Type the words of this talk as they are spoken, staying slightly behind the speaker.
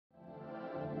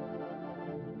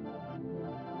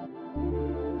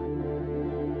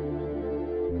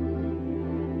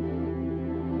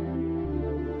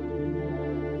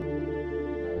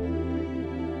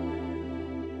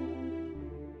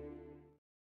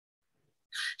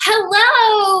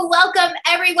Hello, welcome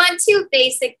everyone to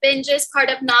Basic Binges, part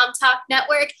of Nom Talk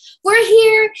Network. We're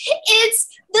here. It's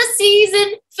the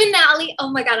season finale.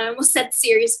 Oh my God, I almost said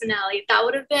series finale. That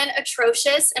would have been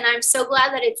atrocious, and I'm so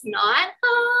glad that it's not.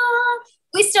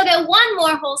 We still get one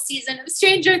more whole season of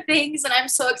Stranger Things, and I'm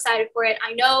so excited for it.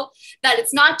 I know that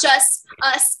it's not just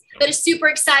us that is super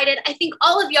excited. I think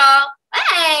all of y'all,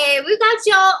 hey, we've got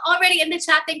y'all already in the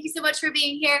chat. Thank you so much for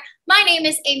being here. My name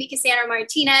is Cassandra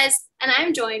Martinez, and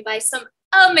I'm joined by some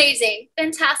amazing,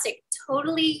 fantastic,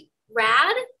 totally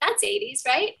rad, that's 80s,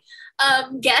 right?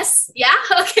 Guests, yeah,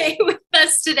 okay, with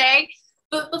us today.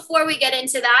 But before we get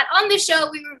into that, on the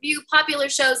show, we review popular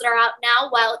shows that are out now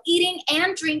while eating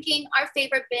and drinking our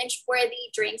favorite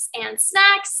binge-worthy drinks and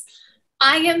snacks.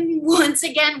 I am once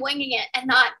again winging it and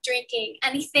not drinking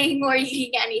anything or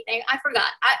eating anything. I forgot.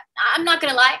 I'm not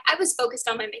going to lie. I was focused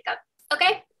on my makeup.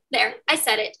 Okay? There. I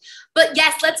said it. But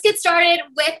yes, let's get started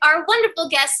with our wonderful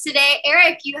guest today.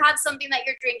 Erric, you have something that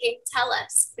you're drinking. Tell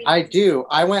us, please. I do.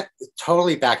 I went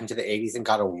totally back into the 80s and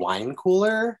got a wine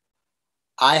cooler.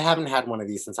 I haven't had one of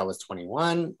these since I was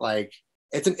 21. Like,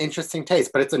 it's an interesting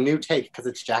taste, but it's a new take because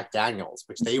it's Jack Daniels,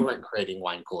 which they weren't creating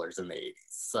wine coolers in the 80s.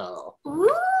 So,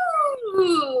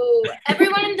 ooh,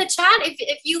 everyone in the chat,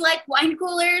 if you like wine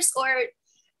coolers or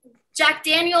Jack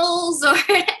Daniels or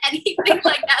anything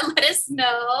like that, let us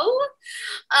know.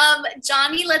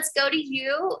 Johnny, let's go to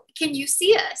you. Can you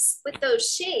see us with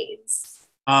those shades?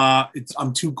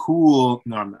 I'm too cool.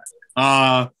 No, I'm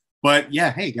not. But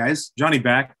yeah, hey guys, Johnny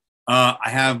back. I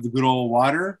have the good old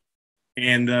water,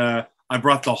 and I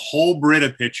brought the whole Brita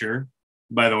pitcher,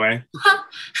 by the way.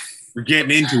 We're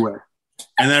getting into it.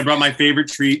 And then I brought my favorite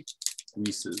treat,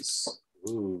 Reese's.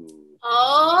 ooh.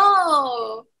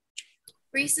 Oh,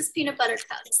 Reese's peanut butter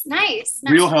cups. Nice.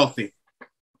 Real healthy.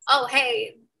 Oh,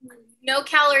 hey, no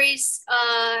calories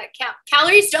count.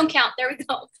 Calories don't count. There we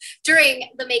go. During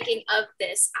the making of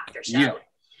this after show. Yeah.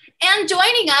 And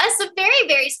joining us, a very,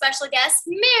 very special guest,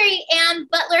 Mary Ann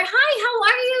Butler. Hi, how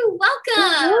are you?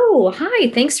 Welcome. Oh, hi.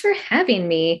 Thanks for having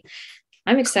me.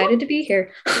 I'm excited to be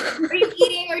here. Are you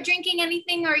eating or drinking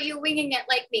anything, or are you winging it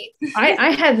like me?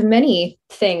 I have many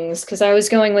things because I was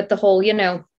going with the whole,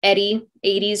 Eddie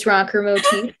 80s rocker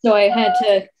motif. So I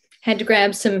had to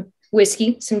grab some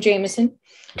whiskey, some Jameson.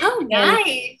 Oh,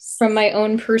 nice. From my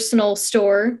own personal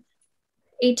store,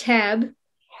 a tab.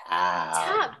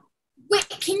 Tab. Wait,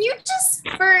 can you just,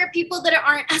 for people that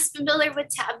aren't as familiar with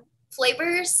tab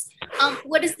flavors,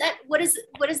 what does that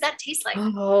taste like?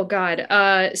 Oh God.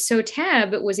 So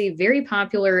Tab was a very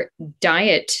popular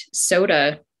diet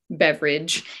soda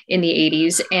beverage in the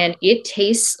 80s, and it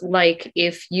tastes like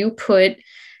if you put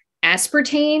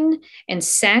aspartame and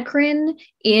saccharin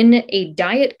in a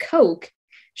Diet Coke,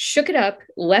 shook it up,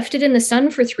 left it in the sun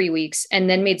for 3 weeks, and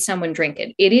then made someone drink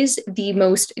it. It is the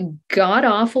most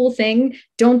god-awful thing.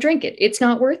 Don't drink it. It's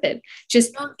not worth it.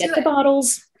 Just get the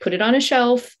bottles, put it on a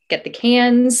shelf, get the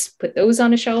cans, put those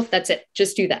on a shelf. That's it.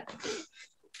 Just do that.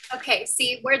 Okay,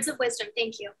 see, words of wisdom.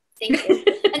 Thank you. Thank you.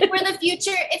 And for the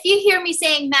future, if you hear me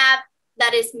saying Mab,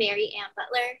 that is Mary Ann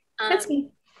Butler. That's me.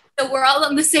 So we're all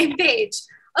on the same page.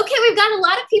 Okay, we've got a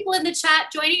lot of people in the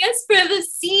chat joining us for the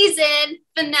season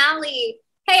finale.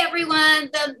 Hey everyone,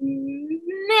 the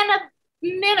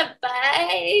Manabites.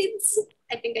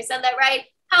 I think I said that right.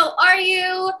 How are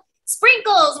you?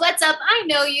 Sprinkles, what's up? I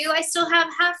know you. I still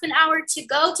have half an hour to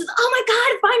go to the, oh my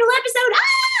God, final episode.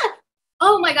 Ah!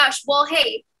 Oh my gosh. Well,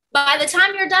 hey, by the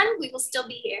time you're done, we will still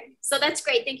be here. So that's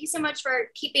great. Thank you so much for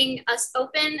keeping us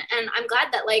open. And I'm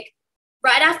glad that like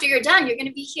right after you're done, you're going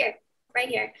to be here, right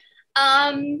here.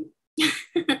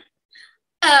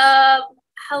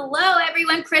 Hello,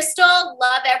 everyone. Crystal,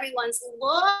 love everyone's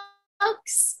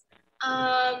looks.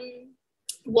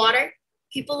 Water.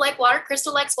 People like water.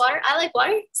 Crystal likes water. I like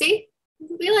water. See?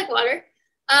 We like water.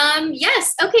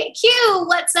 Yes. Okay. Q,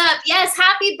 what's up? Yes.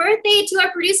 Happy birthday to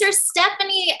our producer,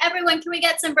 Stephanie. Everyone, can we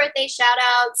get some birthday shout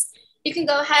outs? You can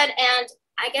go ahead and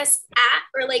I guess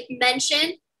or like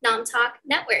mention Nom Talk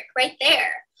Network right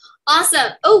there.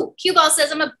 Awesome. Oh, Q Ball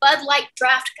says I'm a Bud Light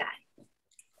draft guy.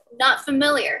 Not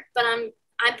familiar, but I'm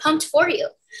pumped for you.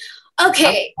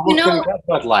 Okay,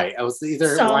 Bud Light. I was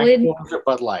either solid or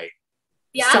Bud Light.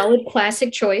 Yeah, solid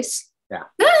classic choice. Yeah.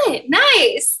 Good,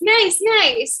 nice.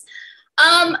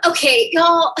 Okay,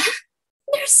 y'all.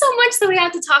 There's so much that we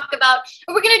have to talk about,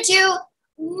 and we're gonna do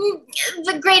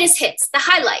the greatest hits, the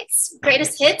highlights.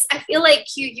 Greatest hits. I feel like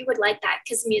you would like that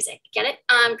because music. Get it?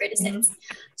 Greatest hits.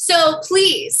 So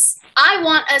please, I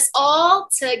want us all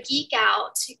to geek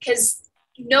out because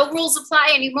no rules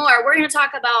apply anymore. We're going to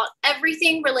talk about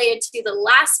everything related to the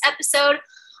last episode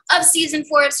of season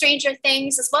 4 of Stranger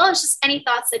Things, as well as just any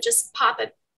thoughts that just pop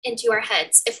into our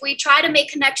heads. If we try to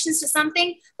make connections to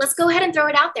something, let's go ahead and throw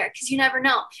it out there, because you never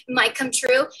know. It might come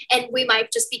true and we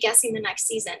might just be guessing the next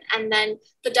season. And then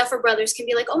the Duffer Brothers can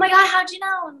be like, oh my God, how'd you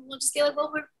know? And we'll just be like,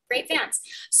 well, we're great fans.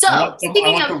 So I want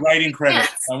the writing credits.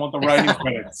 Yes. I want the writing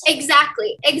credits.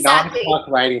 Exactly. Not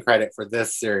writing credit for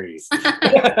this series.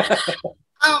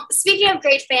 Speaking of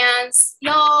great fans,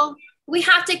 y'all, we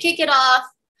have to kick it off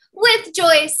with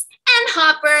Joyce and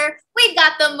Hopper. We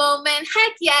got the moment.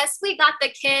 Heck yes, we got the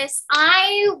kiss.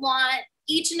 I want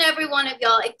each and every one of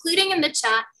y'all, including in the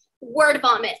chat, word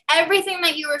vomit. Everything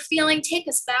that you were feeling, take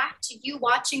us back to you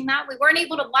watching that. We weren't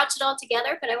able to watch it all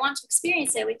together, but I want to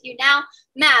experience it with you now.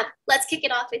 Mav, let's kick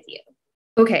it off with you.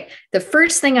 Okay, the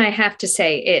first thing I have to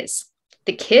say is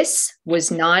the kiss was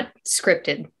not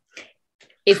scripted.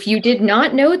 If you did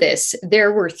not know this,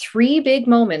 there were 3 big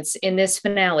moments in this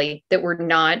finale that were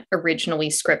not originally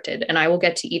scripted, and I will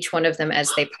get to each one of them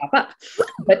as they pop up.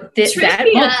 But the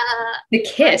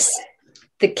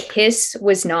kiss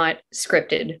was not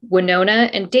scripted. Winona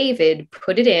and David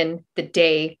put it in the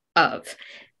day of,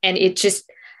 and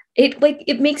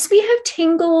it makes me have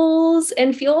tingles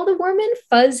and feel all the warm and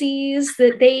fuzzies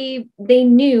that they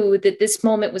knew that this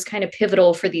moment was kind of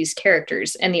pivotal for these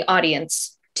characters and the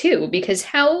audience too, because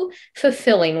how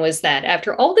fulfilling was that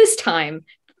after all this time?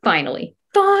 Finally,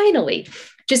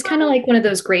 just kind of like one of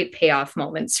those great payoff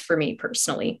moments for me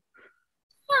personally.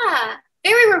 Yeah,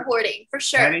 very rewarding for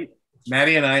sure.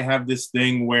 Maddie and I have this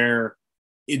thing where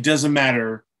it doesn't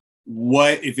matter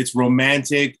if it's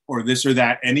romantic or this or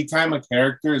that. Anytime a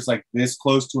character is like this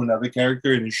close to another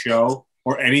character in a show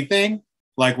or anything,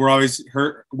 like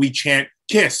we chant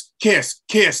kiss, kiss,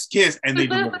 kiss, kiss, and they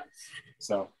do it.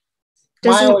 So.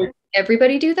 Doesn't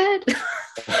everybody do that?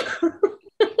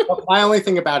 Well, my only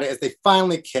thing about it is they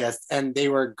finally kissed and they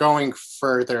were going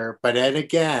further, but then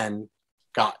again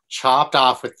got chopped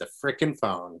off with the freaking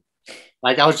phone.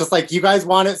 Like, I was just like, you guys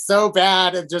want it so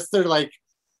bad, and just they're like,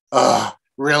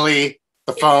 really?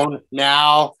 The phone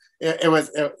now? It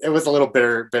was a little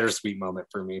bittersweet moment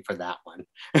for me for that one.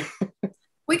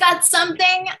 We got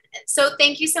something. So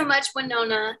thank you so much,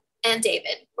 Winona and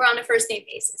David. We're on a first name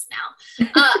basis now.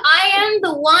 I am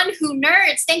the one who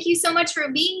nerds. Thank you so much for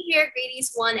being here.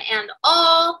 Greetings, one and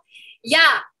all.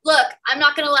 Yeah, look, I'm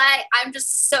not gonna lie. I'm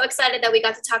just so excited that we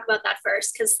got to talk about that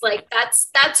first, because like that's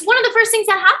one of the first things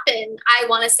that happened, I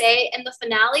want to say, in the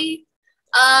finale.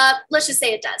 Let's just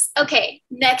say it does. Okay,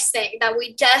 next thing that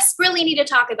we desperately need to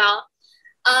talk about.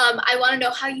 I want to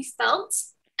know how you felt,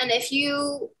 and if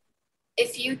you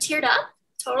teared up,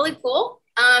 totally cool.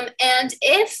 And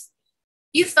if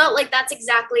you felt like that's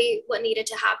exactly what needed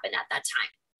to happen at that time.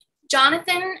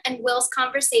 Jonathan and Will's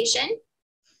conversation,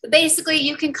 basically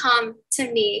you can come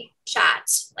to me, chat.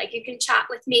 Like, you can chat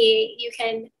with me. You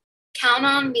can count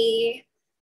on me.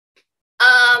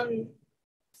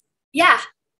 Yeah,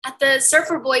 at the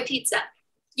Surfer Boy Pizza.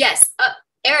 Yes.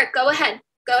 Eric, go ahead.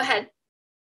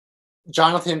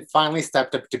 Jonathan finally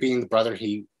stepped up to being the brother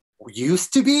he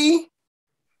used to be,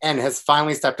 and has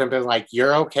finally stepped up and been like,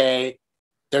 you're okay.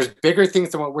 There's bigger things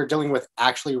than what we're dealing with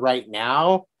actually right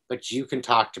now, but you can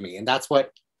talk to me. And that's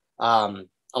what a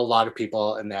lot of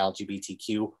people in the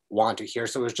LGBTQ want to hear.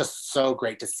 So it was just so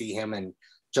great to see him in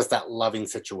just that loving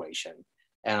situation.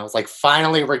 And I was like,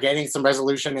 finally, we're getting some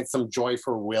resolution and some joy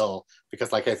for Will,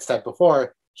 because like I said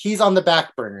before, he's on the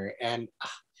back burner. And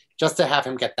just to have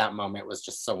him get that moment was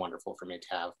just so wonderful for me to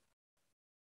have.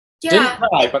 Yeah. Didn't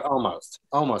cry, but almost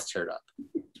teared up.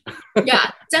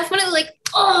 Yeah, definitely like,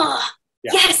 oh,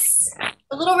 yeah. Yes.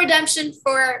 A little redemption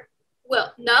for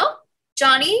Will. No?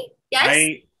 Johnny?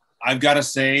 Yes? I've got to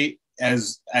say,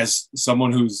 as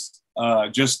someone who's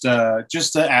just an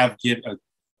advocate,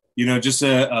 just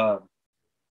a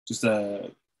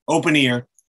open ear,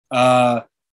 I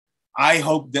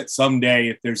hope that someday,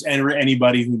 if there's ever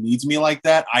anybody who needs me like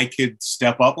that, I could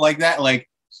step up like that. Like,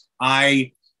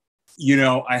 I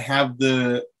have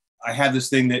this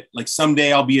thing that, like,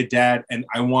 someday I'll be a dad, and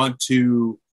I want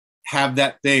to have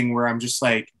that thing where I'm just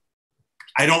like,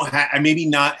 I maybe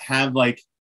not have like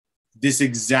this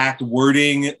exact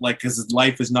wording, like, because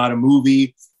life is not a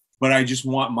movie, but I just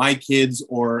want my kids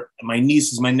or my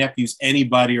nieces, my nephews,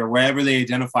 anybody or wherever they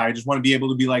identify, I just want to be able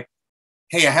to be like,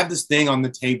 hey, I have this thing on the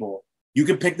table. You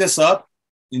can pick this up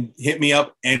and hit me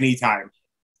up anytime.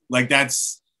 Like,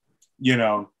 that's,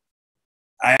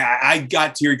 I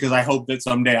got teary because I hope that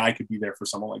someday I could be there for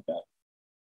someone like that.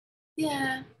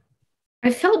 Yeah. I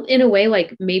felt in a way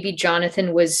like maybe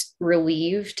Jonathan was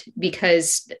relieved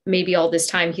because maybe all this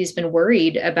time he's been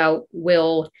worried about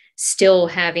Will still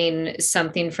having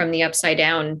something from the upside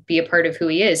down be a part of who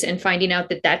he is, and finding out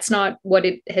that that's not what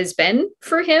it has been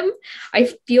for him.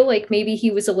 I feel like maybe he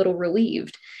was a little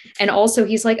relieved. And also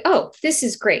he's like, oh, this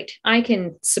is great. I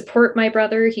can support my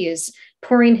brother. He is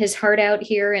pouring his heart out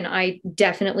here, and I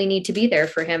definitely need to be there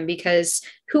for him because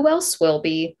who else will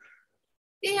be?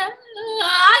 Yeah,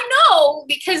 I know,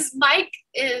 because Mike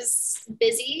is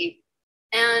busy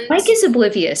and Mike is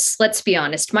oblivious. Let's be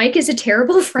honest. Mike is a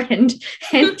terrible friend,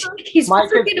 and he's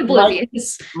freaking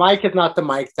oblivious. Mike is not the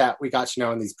Mike that we got to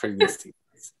know in these previous seasons.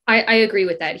 I agree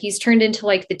with that. He's turned into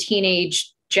like the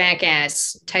teenage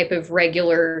jackass type of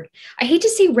regular. I hate to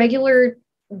say regular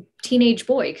teenage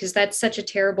boy because that's such a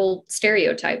terrible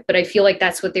stereotype, but I feel like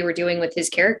that's what they were doing with his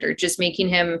character, just making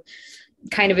him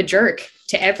kind of a jerk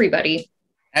to everybody.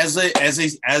 As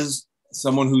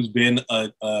someone who's been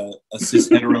a cis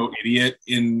hetero idiot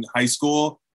in high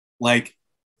school, like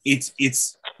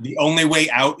it's the only way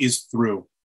out is through,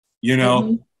 you know.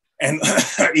 Mm-hmm.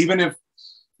 And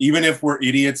even if we're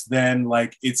idiots, then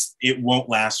like it won't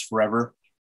last forever,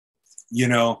 you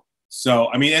know. So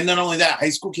I mean, and not only that,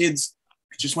 high school kids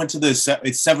just went to it's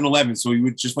 7-Eleven, so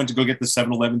we just went to go get the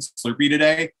 7-Eleven Slurpee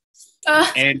today.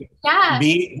 And yeah.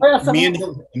 me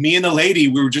and the lady,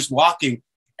 we were just walking.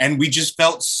 And we just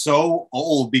felt so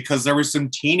old because there were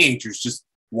some teenagers just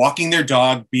walking their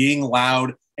dog, being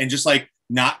loud, and just like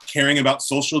not caring about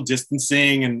social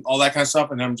distancing and all that kind of stuff.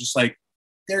 And I'm just like,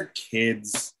 they're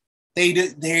kids. They're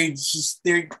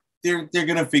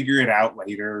gonna figure it out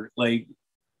later. Like,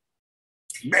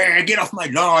 man, get off my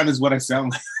lawn is what I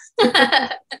sound like.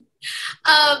 The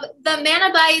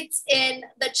Manabites in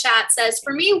the chat says,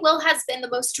 for me, Will has been the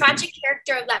most tragic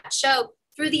character of that show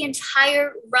through the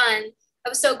entire run. I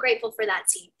was so grateful for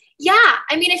that scene. Yeah,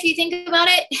 I mean, if you think about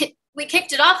it, we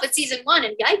kicked it off with season 1,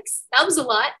 and yikes, that was a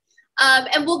lot.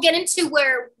 And we'll get into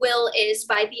where Will is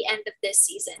by the end of this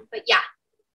season. But yeah,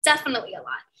 definitely a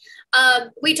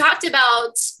lot. We talked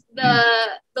about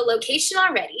the location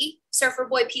already, Surfer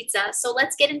Boy Pizza. So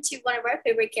let's get into one of our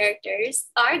favorite characters,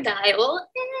 Argyle.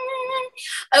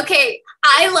 Okay,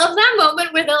 I love that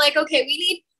moment where they're like, okay, we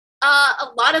need a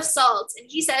lot of salt. And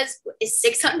he says, is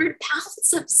 600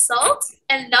 pounds of salt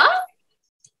enough?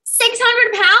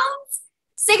 600 pounds?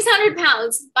 600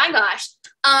 pounds. My gosh.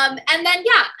 And then,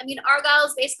 yeah, I mean, Argyle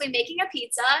is basically making a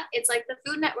pizza. It's like the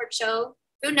Food Network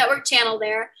channel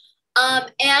there.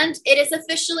 And it is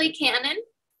officially canon.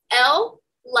 Elle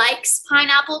likes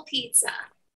pineapple pizza.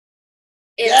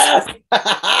 Yes.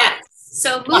 Yes.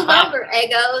 So move over,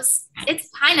 Eggos. It's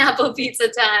pineapple pizza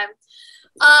time.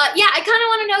 Yeah, I kind of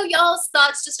want to know y'all's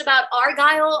thoughts just about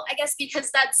Argyle, I guess,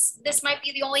 because this might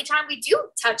be the only time we do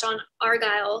touch on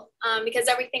Argyle, because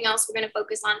everything else we're going to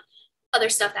focus on other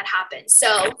stuff that happens.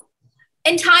 So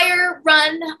entire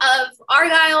run of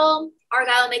Argyle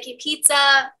making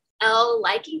pizza, Elle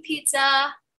liking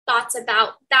pizza, thoughts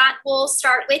about that. We'll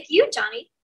start with you, Johnny.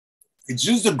 It's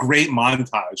just a great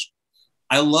montage.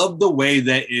 I love the way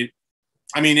that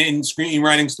in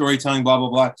screenwriting, storytelling, blah, blah,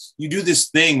 blah, you do this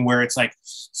thing where it's like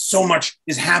so much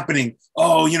is happening.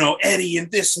 Oh, you know, Eddie and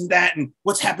this and that, and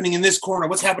what's happening in this corner?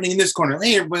 What's happening in this corner?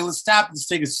 Hey, everybody, let's stop. Let's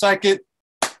take a second.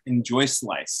 Enjoy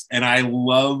Slice. And I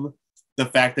love the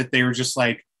fact that they were just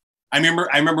like, I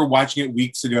remember watching it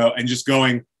weeks ago and just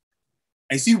going,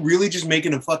 is he really just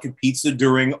making a fucking pizza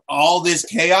during all this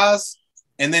chaos?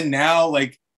 And then now,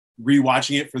 like,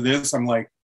 rewatching it for this, I'm like,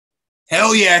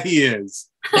 hell yeah, he is.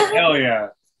 Hell yeah.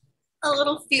 A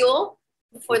little fuel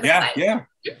before the fight. Yeah.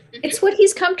 It's what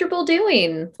he's comfortable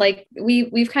doing. Like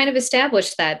we've kind of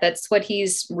established that. That's what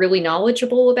he's really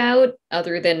knowledgeable about,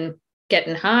 other than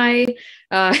getting high.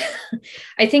 I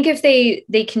think if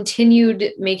they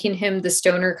continued making him the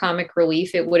stoner comic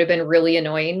relief, it would have been really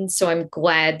annoying. So I'm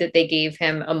glad that they gave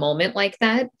him a moment like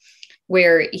that,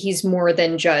 where he's more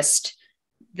than just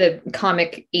the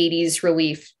comic 80s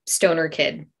relief stoner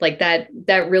kid. Like that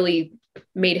really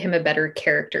made him a better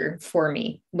character for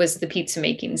me, was the pizza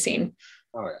making scene.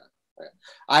 Oh yeah.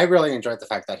 I really enjoyed the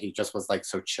fact that he just was like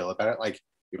so chill about it. Like,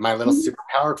 my little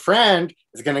superpowered friend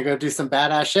is gonna go do some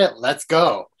badass shit. Let's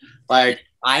go. Like,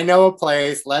 I know a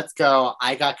place. Let's go.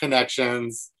 I got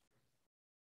connections.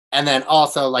 And then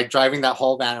also, like, driving that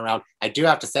whole van around. I do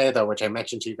have to say though, which I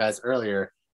mentioned to you guys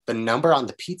earlier, the number on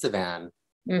the pizza van.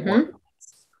 Mm-hmm.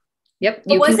 Yep.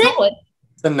 What was it?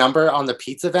 The number on the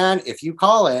pizza van, if you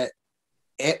call it,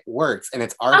 it works. And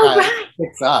it's Argyle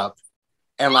picks up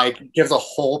and like gives a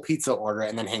whole pizza order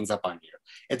and then hangs up on you.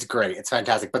 It's great. It's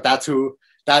fantastic. But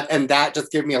that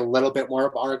just gave me a little bit more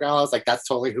of Argyle. I was like, that's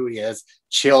totally who he is.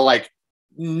 Chill, like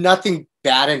nothing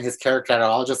bad in his character at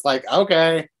all. Just like,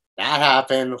 okay, that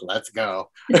happened. Let's go.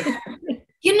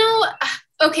 You know,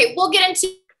 okay, we'll get into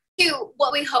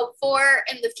what we hope for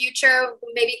in the future,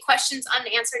 maybe questions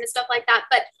unanswered and stuff like that.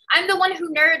 But I'm the one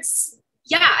who nerds.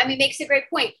 Yeah, I mean, makes a great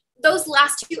point. Those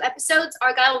last 2 episodes,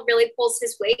 Argyle really pulls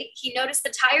his weight. He noticed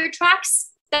the tire tracks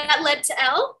that led to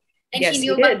Elle, and Yes, he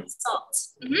knew he about did. the salt.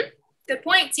 Good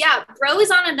points. Yeah, bro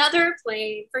is on another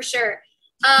plane for sure.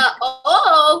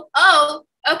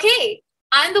 Okay.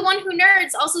 I'm the one who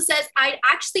nerds also says I'd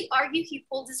actually argue he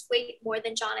pulled his weight more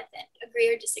than Jonathan.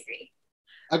 Agree or disagree?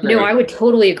 Agreed. No, I would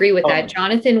totally agree with that.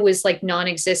 Jonathan was like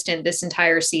non-existent this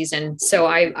entire season. So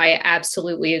I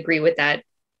absolutely agree with that.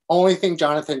 Only thing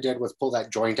Jonathan did was pull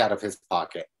that joint out of his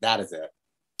pocket. That is it.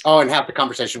 Oh, and have the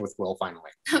conversation with Will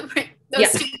finally.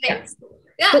 Those 2 things.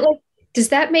 Yeah. But like, does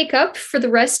that make up for the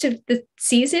rest of the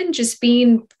season just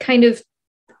being kind of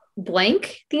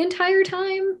blank the entire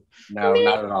time? No,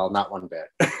 not at all. Not one bit.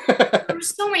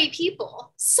 There's so many people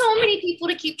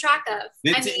to keep track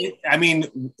of. I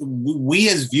mean, we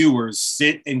as viewers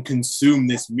sit and consume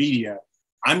this media.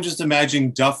 I'm just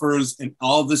imagining duffers and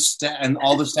all the staff and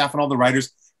all the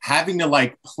writers having to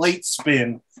like plate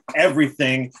spin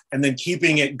everything and then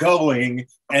keeping it going,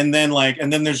 and then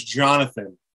there's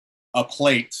Jonathan, a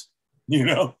plate, you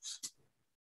know.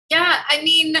 Yeah, I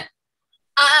mean,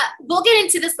 we'll get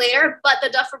into this later, but the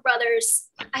Duffer Brothers,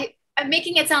 I'm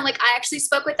making it sound like I actually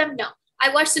spoke with them. No,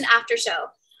 I watched an after show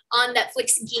on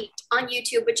Netflix Geeked on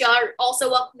YouTube, which y'all are also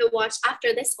welcome to watch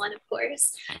after this one, of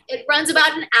course. It runs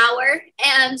about an hour,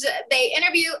 and they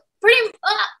interview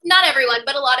not everyone,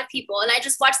 but a lot of people. And I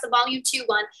just watched the volume 2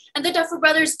 one, and the Duffer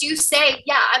Brothers do say,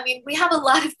 yeah, I mean, we have a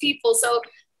lot of people, so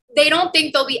they don't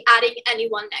think they'll be adding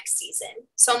anyone next season.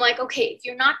 So I'm like, okay, if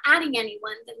you're not adding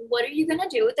anyone, then what are you going to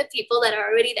do with the people that are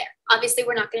already there? Obviously,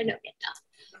 we're not going to know yet.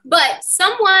 But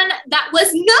someone that was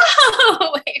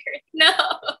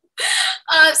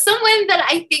someone that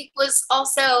I think was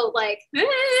also like,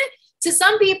 to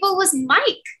some people was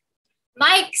Mike.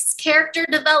 Mike's character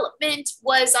development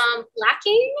was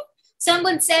lacking,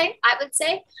 I would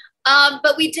say.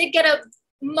 But we did get a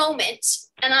moment,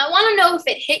 and I want to know if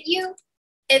it hit you,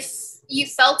 if you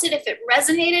felt it, if it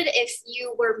resonated, if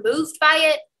you were moved by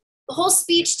it. The whole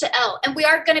speech to Elle, and we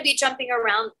are going to be jumping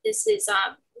around. This is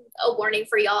a warning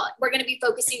for y'all. We're going to be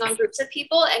focusing on groups of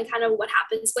people and kind of what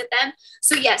happens with them.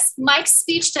 So yes, Mike's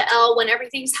speech to Elle when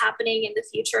everything's happening in the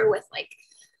future with like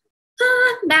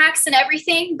Max and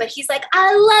everything, but he's like,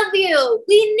 I love you,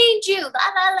 we need you, blah,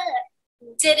 blah,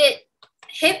 blah. Did it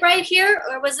hit right here,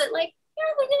 or was it like,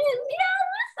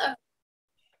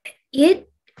 It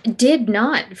did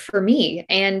not for me.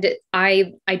 And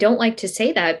I don't like to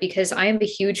say that because I am a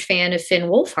huge fan of Finn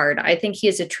Wolfhard. I think he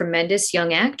is a tremendous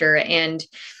young actor, and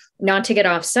not to get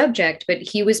off subject, but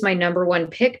he was my number 1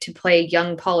 pick to play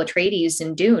young Paul Atreides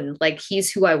in Dune. Like,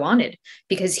 he's who I wanted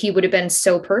because he would have been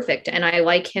so perfect. And I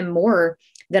like him more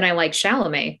than I like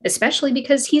Chalamet, especially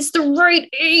because he's the right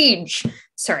age.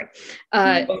 Sorry.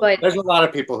 But there's a lot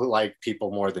of people who like people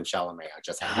more than Chalamet. I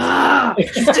just have to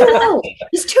say. He's too old.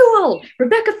 He's too old.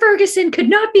 Rebecca Ferguson could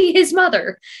not be his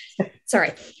mother.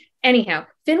 Sorry. Anyhow,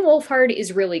 Finn Wolfhard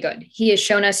is really good. He has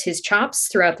shown us his chops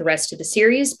throughout the rest of the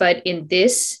series, but in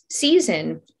this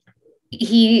season,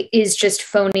 he is just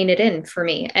phoning it in for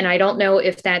me. And I don't know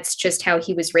if that's just how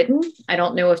he was written. I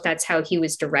don't know if that's how he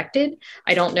was directed.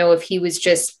 I don't know if he was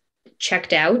just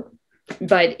checked out,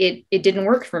 but it didn't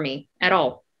work for me at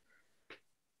all.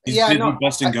 He's busy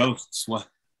busting ghosts. What?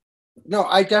 No,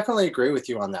 I definitely agree with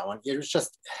you on that one. It was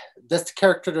just, this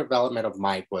character development of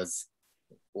Mike was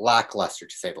lackluster,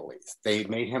 to say the least. They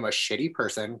made him a shitty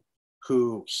person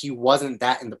who he wasn't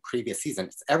that in the previous season.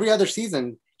 Every other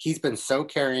season, he's been so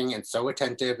caring and so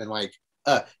attentive and like,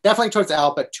 definitely towards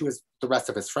Al, but to the rest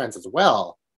of his friends as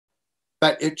well.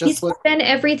 But it just was been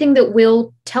everything that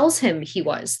Will tells him he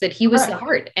was, that he was the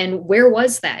heart. And where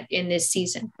was that in this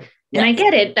season? And I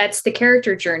get it. That's the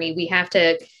character journey. We have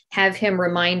to have him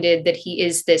reminded that he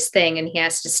is this thing and he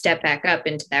has to step back up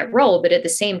into that role. But at the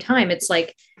same time, it's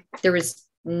like there was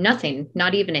nothing,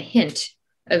 not even a hint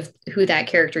of who that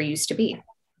character used to be.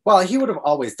 Well, he would have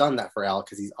always done that for Elle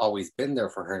because he's always been there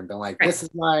for her and been like, this is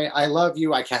I love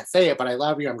you. I can't say it, but I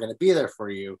love you. I'm going to be there for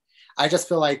you. I just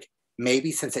feel like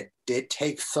maybe since it did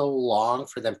take so long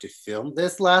for them to film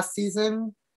this last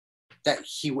season, that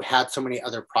he had so many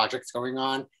other projects going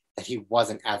on that he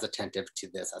wasn't as attentive to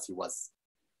this as he was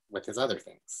with his other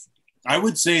things. I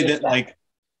would say that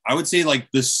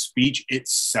the speech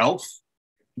itself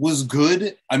was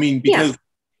good. I mean, because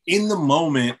in the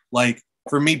moment, like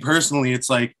for me personally, it's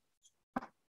like,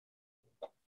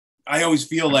 I always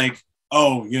feel like,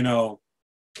 oh, you know,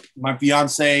 my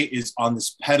fiance is on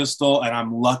this pedestal and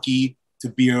I'm lucky to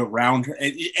be around her.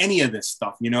 Any of this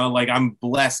stuff, you know, like I'm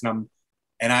blessed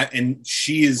and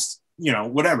she is, you know,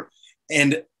 whatever.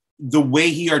 And the way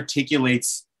he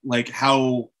articulates like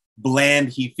how bland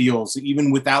he feels,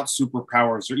 even without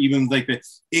superpowers or even like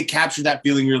it captured that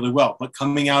feeling really well. But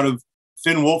coming out of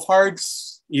Finn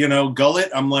Wolfhard's, you know, gullet,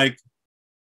 I'm like,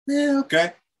 yeah,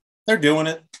 okay, they're doing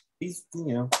it. He's,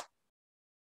 you know,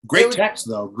 great text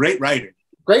though, great writing.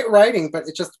 Great writing, but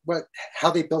it's just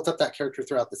how they built up that character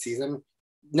throughout the season.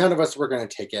 None of us were going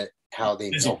to take it how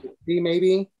they meant it to be,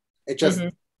 maybe. It just,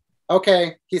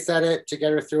 okay, he said it to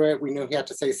get her through it. We knew he had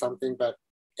to say something, but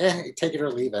take it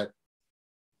or leave it.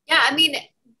 Yeah, I mean,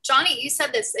 Johnny, you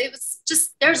said this. It was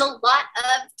just, there's a lot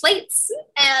of plates,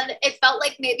 and it felt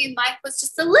like maybe Mike was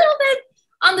just a little bit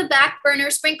on the back burner.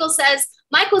 Sprinkle says,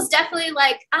 Mike was definitely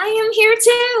like, I am here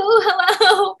too.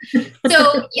 Hello.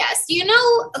 So yes, you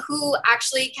know who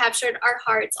actually captured our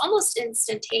hearts almost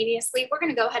instantaneously? We're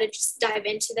going to go ahead and just dive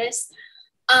into this.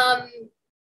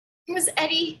 It was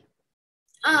Eddie.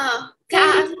 Oh,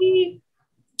 God.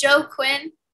 Joe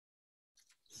Quinn.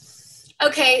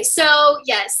 Okay, so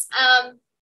yes.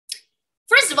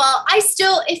 First of all,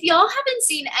 if y'all haven't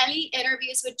seen any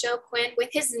interviews with Joe Quinn with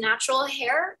his natural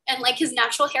hair and like his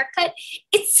natural haircut,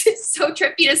 it's so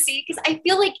trippy to see because I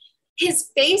feel like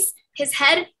his face, his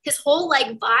head, his whole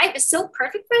like vibe is so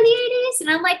perfect for the 80s. And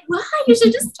I'm like, wow, you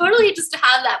should just totally just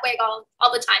have that wig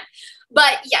all the time.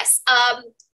 But yes,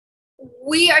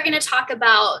 we are going to talk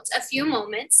about a few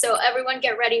moments. So everyone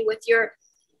get ready with your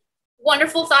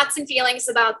wonderful thoughts and feelings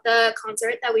about the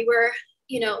concert that we were,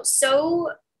 you know, so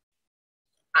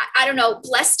I don't know,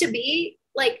 blessed to be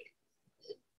like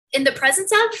in the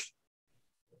presence of,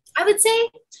 I would say.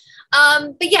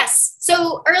 But yes,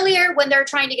 so earlier when they're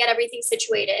trying to get everything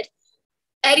situated,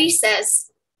 Eddie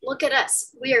says, look at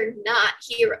us, we are not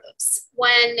heroes.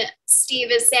 When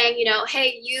Steve is saying, you know,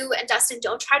 hey, you and Dustin,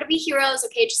 don't try to be heroes.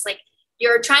 Okay, just like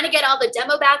you're trying to get all the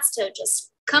demo bats to just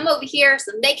come over here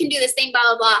so they can do this thing, blah,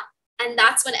 blah, blah. And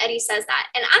that's when Eddie says that.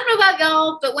 And I don't know about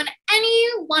y'all, but when any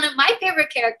one of my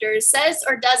favorite characters says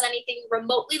or does anything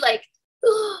remotely like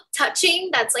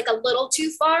touching, that's like a little too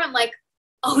far, I'm like,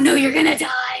 oh no, you're gonna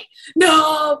die.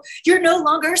 No, you're no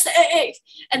longer safe.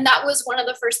 And that was one of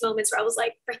the first moments where I was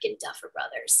like, freaking Duffer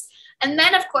Brothers. And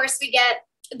then of course we get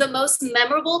the most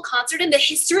memorable concert in the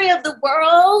history of the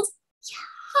world.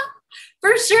 Yeah,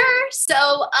 for sure.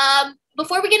 So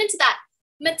before we get into that,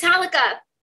 Metallica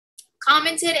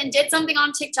commented and did something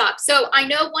on TikTok. So I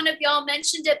know one of y'all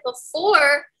mentioned it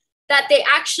before that they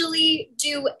actually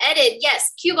do edit.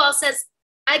 Yes, Q-Ball says,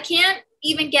 I can't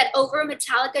even get over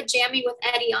Metallica jamming with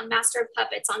Eddie on Master of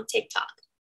Puppets on TikTok.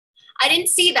 I didn't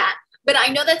see that, but I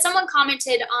know that someone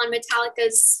commented on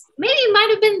Metallica's, maybe it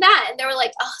might have been that. And they were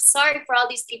like, oh, sorry for all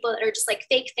these people that are just like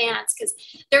fake fans because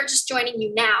they're just joining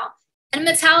you now. And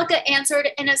Metallica answered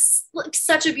in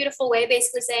such a beautiful way,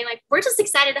 basically saying like, we're just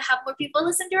excited to have more people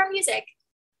listen to our music,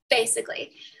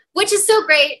 basically, which is so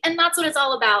great. And that's what it's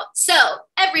all about. So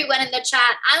everyone in the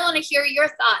chat, I want to hear your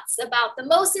thoughts about the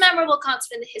most memorable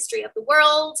concert in the history of the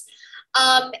world.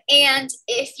 And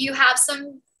if you have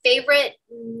some favorite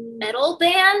metal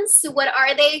bands, what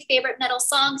are they? Favorite metal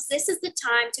songs? This is the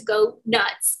time to go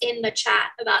nuts in the chat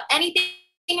about anything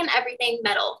and everything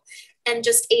metal and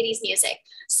just 80s music.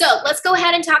 So let's go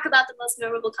ahead and talk about the most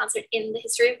memorable concert in the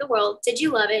history of the world. Did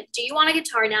you love it? Do you want a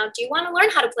guitar now? Do you want to learn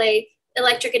how to play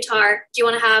electric guitar? Do you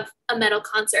want to have a metal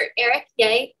concert? Eric,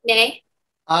 yay, nay?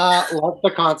 Love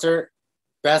the concert.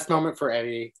 Best moment for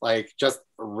Eddie, like just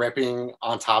ripping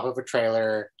on top of a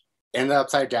trailer in the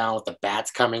upside down with the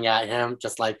bats coming at him,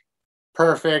 just like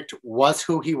perfect. Was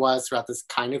who he was throughout this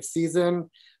kind of season,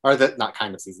 or not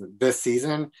kind of season, this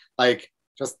season. Like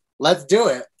just let's do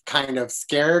it. Kind of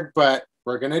scared, but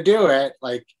we're gonna do it.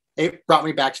 Like it brought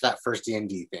me back to that first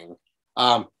D&D thing.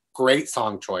 Great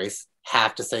song choice,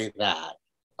 have to say that.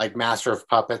 Like Master of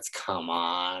Puppets, come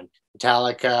on.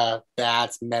 Metallica,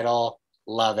 bats, metal,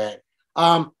 love it.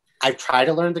 I try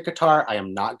to learn the guitar. I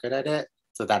am not good at it,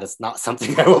 so that is not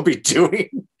something I will be doing.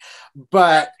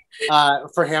 But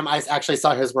for him, I actually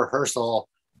saw his rehearsal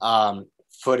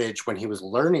footage when he was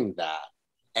learning that,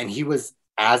 and he was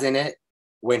as in it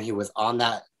when he was on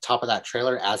that top of that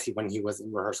trailer as when he was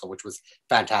in rehearsal, which was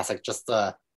fantastic. Just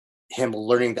him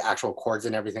learning the actual chords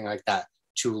and everything like that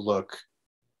to look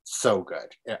so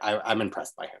good. I'm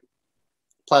impressed by him.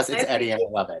 Plus, it's Eddie, and I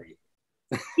love Eddie.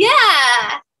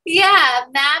 Yeah,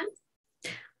 Mad.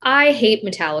 I hate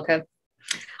Metallica.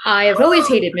 I have always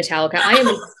hated Metallica. I am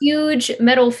a huge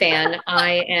metal fan.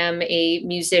 I am a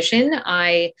musician.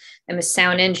 I am a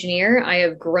sound engineer. I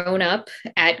have grown up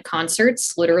at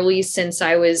concerts literally since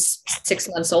I was 6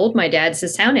 months old. My dad's a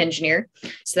sound engineer.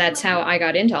 So that's how I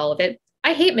got into all of it.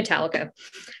 I hate Metallica.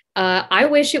 I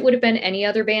wish it would have been any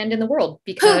other band in the world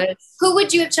because... Who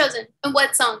would you have chosen? And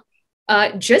what song?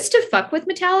 Just to fuck with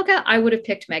Metallica, I would have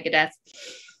picked Megadeth.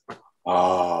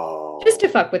 Oh. Just to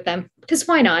fuck with them, because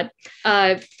why not?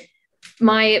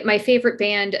 My favorite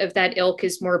band of that ilk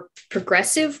is more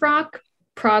progressive rock,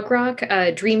 prog rock.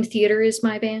 Dream Theater is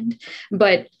my band,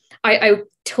 but I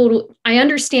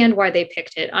understand why they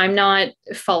picked it. I'm not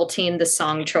faulting the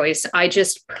song choice. I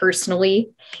just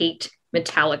personally hate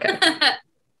Metallica.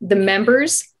 The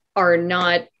members are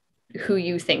not who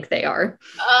you think they are.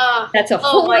 That's a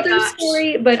whole other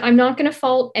story, but I'm not going to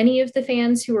fault any of the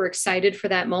fans who were excited for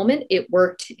that moment. It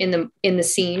worked in the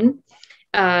scene.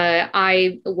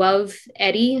 I love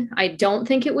Eddie. I don't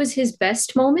think it was his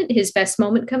best moment. His best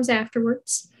moment comes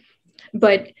afterwards,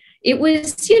 but it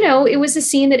was, it was a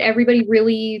scene that everybody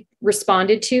really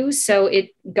responded to. So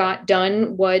it got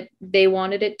done what they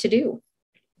wanted it to do.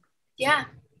 Yeah.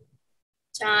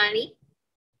 Johnny?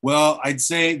 Well, I'd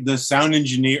say the sound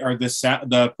engineer or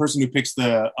the person who picks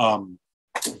who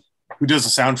does the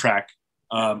soundtrack.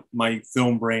 My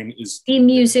film brain is the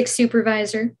music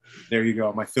supervisor. There you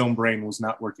go. My film brain was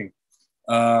not working.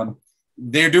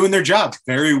 They're doing their job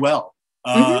very well.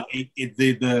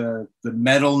 The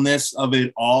metalness of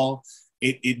it all.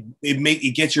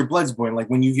 It gets your bloods boiling. Like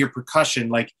when you hear percussion,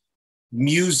 like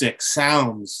music,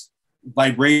 sounds,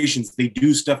 vibrations, they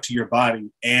do stuff to your body.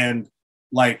 And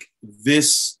like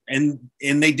this, and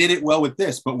they did it well with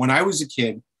this. But when I was a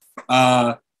kid,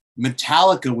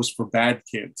 Metallica was for bad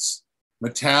kids.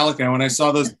 Metallica, when I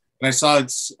saw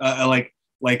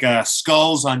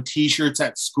skulls on T-shirts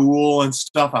at school and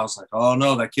stuff, I was like, oh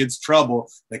no, that kid's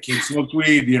trouble. That kid smoked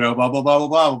weed, blah blah blah blah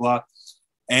blah blah.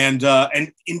 And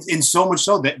in so much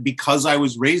so that because I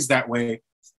was raised that way,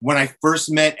 when I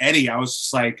first met Eddie, I was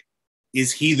just like,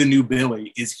 is he the new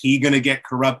Billy? Is he gonna get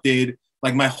corrupted?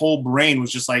 Like my whole brain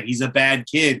was just like, he's a bad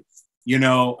kid, and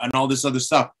all this other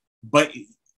stuff. But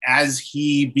as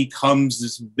he becomes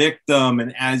this victim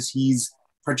and as he's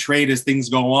portrayed as things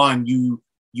go on, you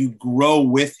grow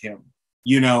with him,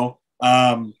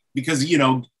 because,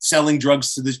 selling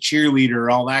drugs to this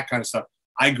cheerleader, all that kind of stuff.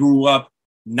 I grew up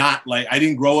I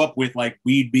didn't grow up with like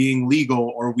weed being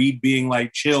legal or weed being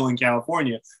like chill in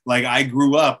California. Like I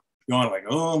grew up going like,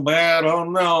 oh, bad, oh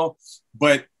no.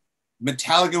 But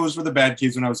Metallica was for the bad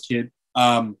kids when I was a kid.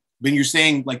 When you're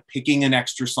saying like picking an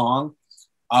extra song,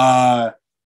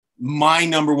 my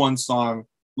number one song,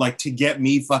 like to get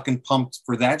me fucking pumped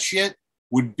for that shit,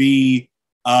 would be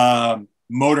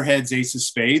Motorhead's Ace of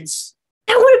Spades.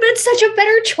 That would have been such a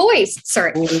better choice.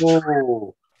 Sorry.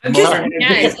 Ooh. I'm just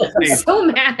mad. I'm so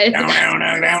mad.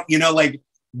 Down. Like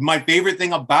my favorite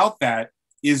thing about that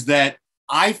is that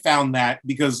I found that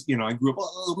because, I grew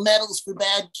up, metal's for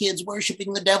bad kids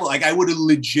worshiping the devil. Like I would have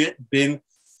legit been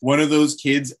one of those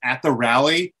kids at the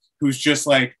rally who's just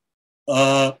like,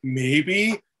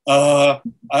 maybe a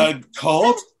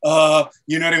cult,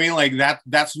 you know what I mean? Like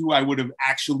that's who I would have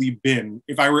actually been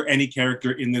if I were any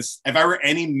character in this. If I were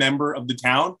any member of the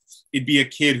town, it'd be a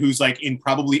kid who's like in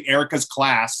probably Erica's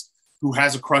class who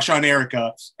has a crush on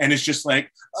Erica and it's just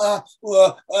like, I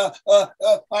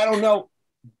don't know.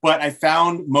 But I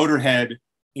found Motorhead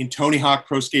in Tony Hawk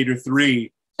Pro Skater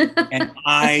 3 and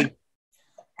I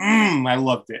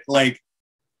loved it. Like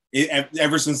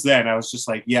ever since then, I was just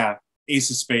like, yeah, Ace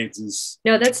of Spades is...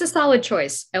 No, that's a solid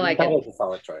choice. I like it. That is a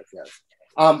solid choice, yes.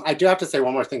 I do have to say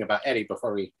one more thing about Eddie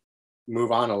before we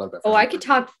move on a little bit. I could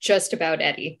talk just about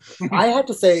Eddie. I have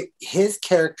to say his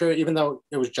character, even though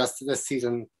it was just this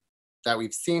season that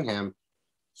we've seen him,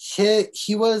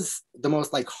 he was the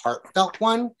most like heartfelt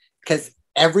one because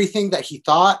everything that he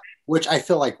thought, which I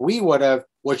feel like we would have,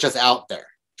 was just out there.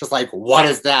 Just like, what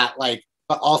is that? Like,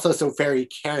 but also so very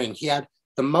caring. He had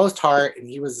the most heart and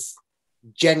he was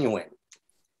genuine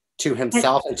to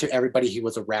himself and to everybody he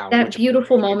was around. That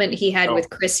beautiful moment he had with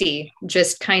Chrissy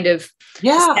just kind of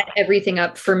set everything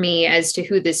up for me as to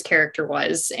who this character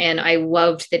was. And I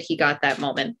loved that he got that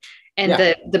moment.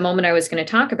 And the moment I was going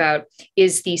to talk about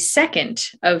is the second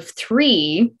of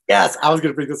 3. Yes, I was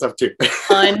going to bring this up too.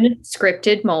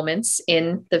 unscripted moments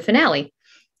in the finale.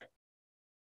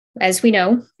 As we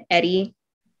know, Eddie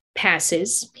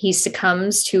passes. He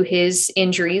succumbs to his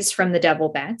injuries from the devil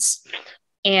bats.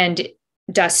 And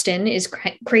Dustin is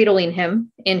cradling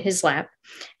him in his lap.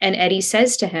 And Eddie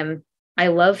says to him, I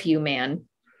love you, man.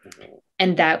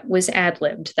 And that was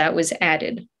ad-libbed. That was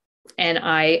added. And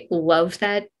I love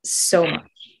that so much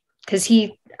because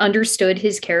he understood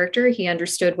his character. He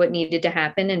understood what needed to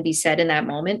happen and be said in that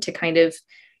moment to kind of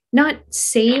not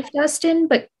save Dustin,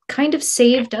 but kind of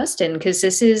save Dustin, because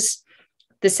this is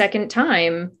the second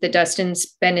time that Dustin's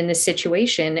been in this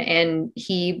situation, and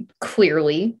he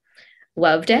clearly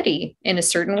loved Eddie in a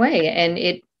certain way. And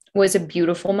it was a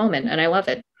beautiful moment, and I love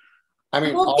it. I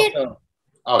mean, sorry.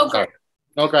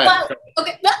 No, go ahead.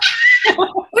 Okay.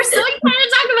 We're so excited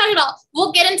to talk about it all.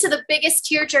 We'll get into the biggest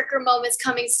tearjerker moments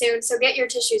coming soon. So get your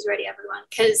tissues ready, everyone,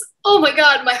 because, oh my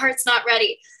God, my heart's not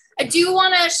ready. I do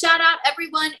want to shout out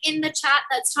everyone in the chat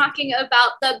that's talking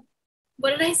about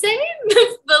what did I say?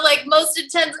 the like most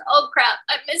intense, oh crap,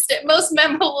 I missed it. Most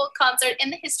memorable concert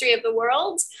in the history of the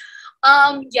world.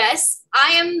 Yes,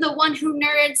 I am the one who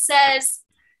nerd says,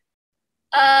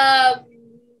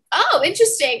 oh,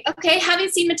 interesting. Okay, having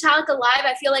seen Metallica live,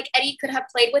 I feel like Eddie could have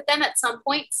played with them at some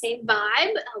point. Same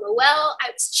vibe. LOL.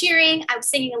 I was cheering. I was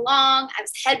singing along. I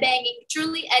was headbanging.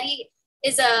 Truly, Eddie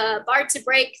is a bar to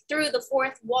break through the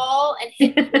fourth wall and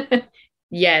hit.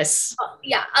 Yes.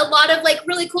 Yeah, a lot of like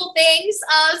really cool things.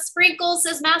 Sprinkle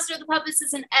says Master of the Puppets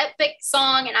is an epic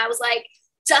song. And I was like,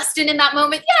 Dustin in that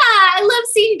moment. Yeah, I love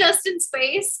seeing Dustin's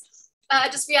face.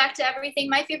 Just react to everything.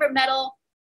 My favorite metal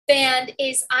band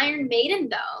is Iron Maiden,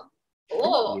 though.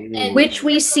 Oh, which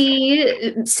we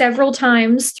see several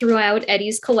times throughout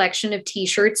Eddie's collection of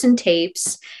t-shirts and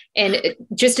tapes. And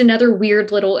just another weird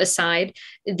little aside,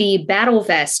 the battle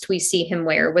vest we see him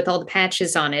wear with all the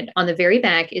patches on it, on the very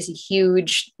back is a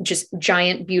huge, just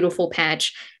giant, beautiful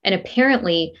patch. And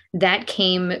apparently that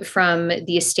came from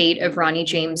the estate of Ronnie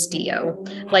James Dio.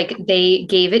 Like, they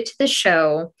gave it to the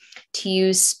show to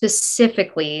use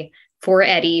specifically for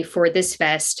Eddie, for this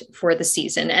vest, for the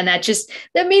season. And that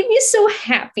made me so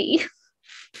happy.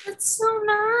 That's so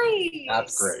nice.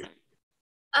 That's great.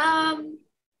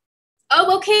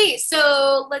 Oh, okay.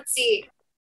 So let's see.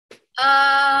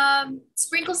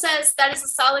 Sprinkle says that is a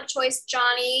solid choice,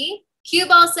 Johnny. Cue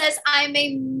Ball says I'm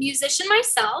a musician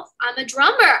myself. I'm a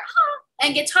drummer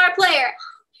and guitar player.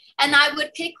 And I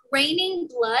would pick Raining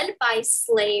Blood by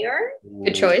Slayer.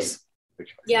 Good choice.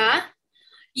 Yeah.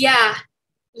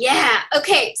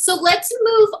 Okay. So let's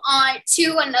move on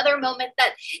to another moment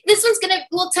that this one's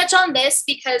we'll touch on this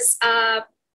because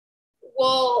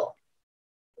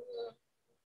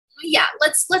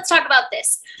let's talk about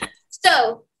this.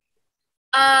 So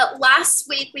last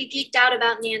week we geeked out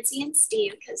about Nancy and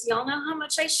Steve because y'all know how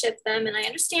much I ship them, and I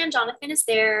understand Jonathan is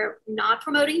there not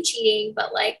promoting cheating,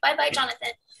 but like, bye Jonathan,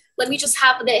 let me just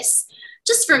have this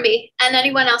just for me and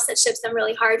anyone else that ships them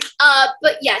really hard.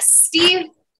 But yes, Steve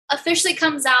officially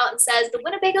comes out and says the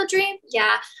Winnebago dream.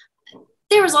 Yeah,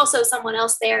 there was also someone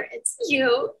else there. It's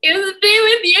you. It was me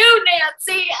with you,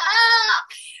 Nancy.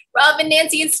 Rob and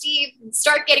Nancy and Steve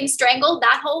start getting strangled.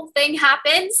 That whole thing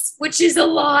happens, which is a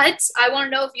lot. I want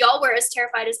to know if y'all were as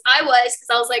terrified as I was, because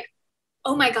I was like,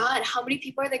 oh my God, how many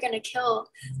people are they going to kill?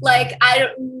 Like,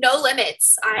 no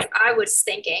limits, I was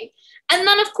thinking. And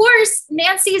then, of course,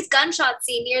 Nancy's gunshot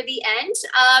scene near the end.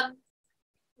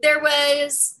 There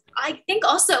was, I think,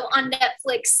 also on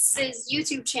Netflix's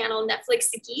YouTube channel, Netflix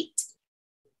Geeked,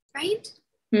 right?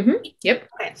 Mm-hmm. Yep.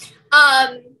 Okay.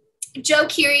 Joe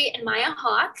Keery and Maya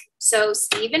Hawke, so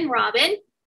Steve and Robin,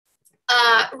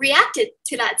 reacted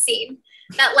to that scene.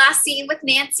 That last scene with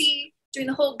Nancy doing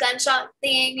the whole gunshot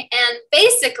thing. And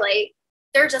basically,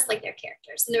 they're just like their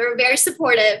characters. And they were very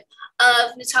supportive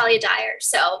of Natalia Dyer.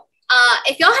 So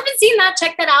if y'all haven't seen that,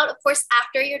 check that out, of course,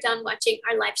 after you're done watching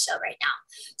our live show right now.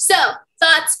 So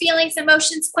thoughts, feelings,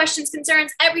 emotions, questions,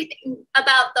 concerns, everything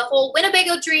about the whole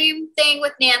Winnebago dream thing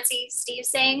with Nancy, Steve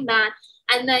saying that,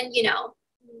 and then,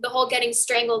 the whole getting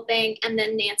strangled thing, and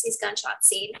then Nancy's gunshot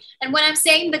scene. And when I'm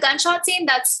saying the gunshot scene,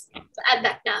 that's at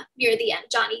Vecna near the end.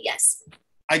 Johnny, yes.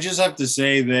 I just have to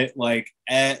say that, like,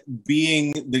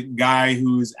 being the guy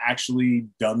who's actually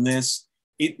done this,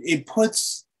 it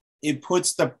puts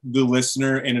the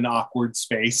listener in an awkward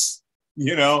space.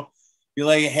 You're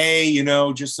like, hey,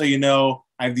 just so you know,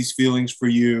 I have these feelings for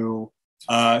you,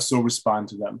 so respond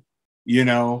to them.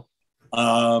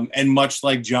 And much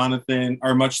like Jonathan,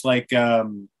 or much like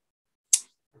the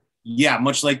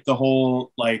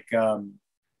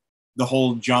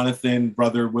whole Jonathan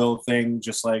brother Will thing,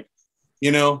 just like,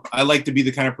 I like to be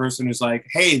the kind of person who's like,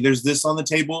 hey, there's this on the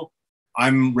table,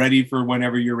 I'm ready for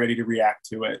whenever you're ready to react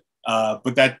to it.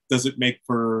 But that doesn't make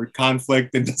for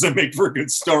conflict and doesn't make for a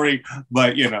good story,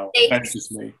 but that's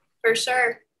just me. For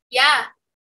sure. Yeah,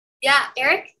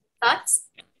 Eric, thoughts?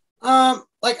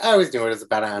 Like I always knew it was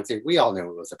about Nancy. We all knew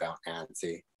it was about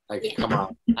Nancy. Like, come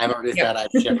on. I've already said I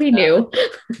shipped We knew.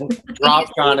 Drop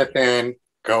Jonathan.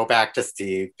 go back to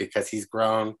Steve because he's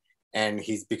grown and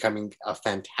he's becoming a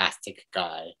fantastic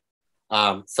guy.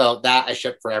 So that I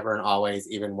ship forever and always,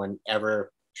 even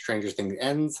whenever Stranger Things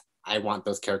ends, I want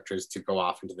those characters to go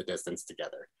off into the distance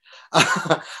together.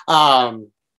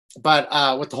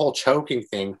 But with the whole choking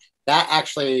thing, that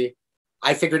actually,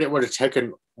 I figured it would have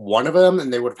taken one of them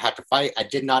and they would have had to fight. I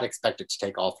did not expect it to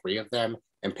take all three of them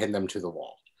and pin them to the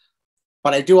wall.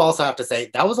 But I do also have to say,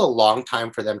 that was a long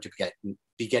time for them to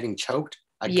be getting choked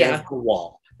against the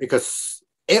wall, because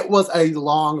it was a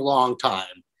long, long time.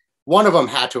 One of them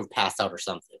had to have passed out or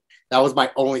something. That was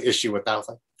my only issue with that. I was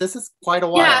like, this is quite a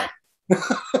while.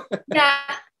 Yeah.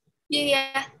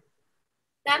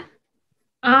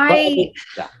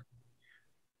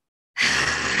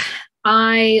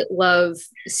 I love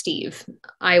Steve.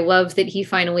 I love that he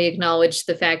finally acknowledged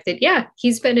the fact that,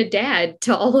 he's been a dad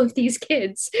to all of these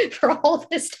kids for all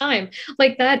this time.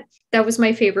 Like that was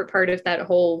my favorite part of that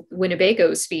whole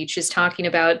Winnebago speech, is talking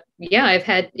about, I've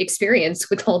had experience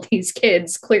with all these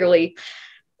kids, clearly.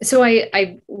 So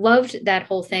I loved that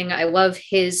whole thing. I love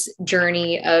his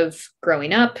journey of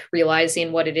growing up,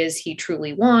 realizing what it is he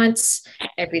truly wants,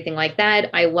 everything like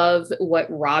that. I love what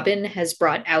Robin has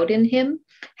brought out in him,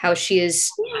 how she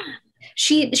is,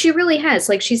 she really has,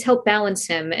 like, she's helped balance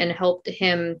him and helped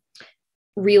him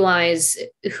realize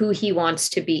who he wants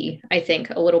to be, I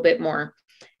think, a little bit more.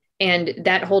 And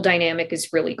that whole dynamic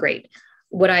is really great.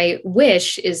 What I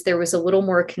wish is there was a little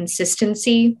more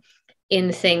consistency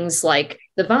in things like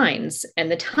the vines and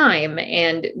the time.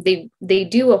 And they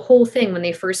do a whole thing when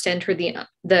they first enter the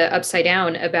Upside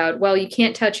Down about, well, you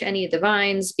can't touch any of the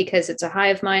vines because it's a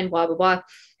hive mind, blah, blah, blah.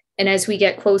 And as we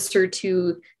get closer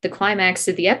to the climax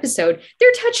of the episode,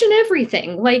 they're touching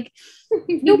everything. Like,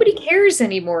 nobody cares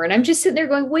anymore. And I'm just sitting there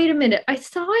going, wait a minute. I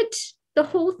thought the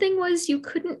whole thing was you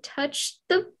couldn't touch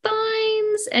the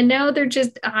vines. And now they're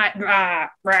just,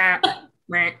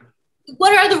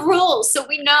 what are the rules so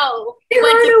we know there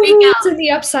when are to no freak rules out? in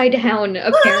the Upside Down,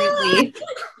 apparently.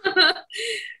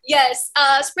 Yes.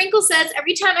 Sprinkle says,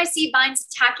 every time I see vines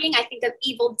attacking, I think of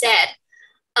Evil Dead.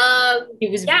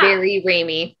 It was very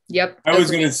Raimi. Yep. I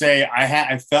was gonna say I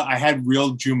had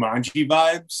real Jumanji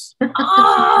vibes.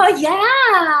 Oh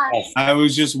yeah. I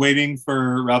was just waiting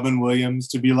for Robin Williams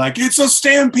to be like, "It's a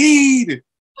stampede."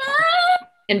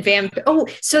 And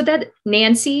so that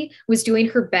Nancy was doing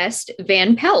her best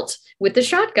Van Pelt with the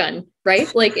shotgun, right?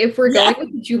 Like, if we're going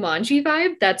with the Jumanji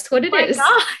vibe, that's what it is. Oh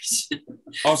my gosh.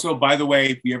 Also, by the way,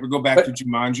 if you ever go back to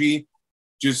Jumanji,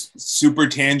 just super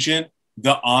tangent,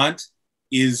 the aunt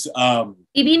is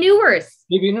Phoebe Newworth.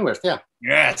 Phoebe Newworth, yeah.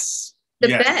 Yes. The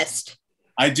best.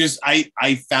 I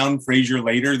found Frasier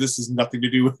later. This has nothing to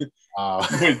do with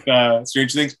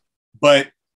Stranger Things.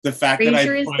 But the fact that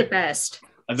Frasier is the best.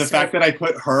 The fact that I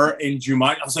put her in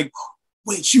Jumanji, I was like,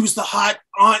 wait, she was the hot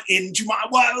aunt in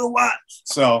Jumanji. What?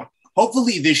 So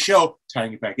hopefully this show,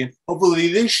 tying it back in,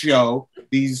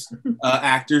 these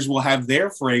actors will have their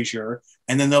Frasier,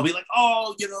 and then they'll be like,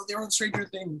 oh, they're on Stranger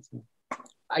Things.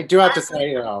 I do have to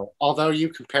say, although you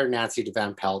compare Nancy to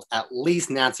Van Pelt, at least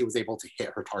Nancy was able to hit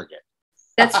her target.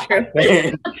 That's true.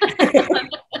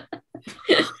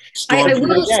 I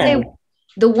will say,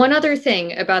 the one other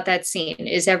thing about that scene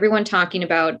is everyone talking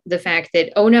about the fact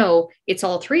that, oh no, it's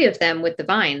all three of them with the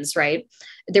vines, right?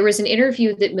 There was an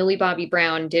interview that Millie Bobby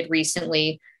Brown did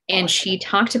recently, and she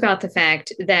talked about the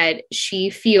fact that she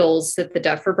feels that the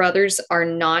Duffer Brothers are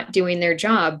not doing their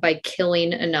job by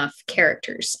killing enough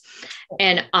characters.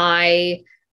 And I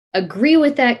agree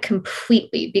with that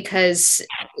completely, because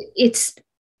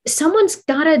someone's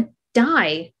gotta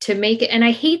die to make it. And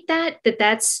I hate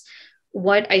that's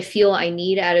what I feel I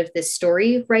need out of this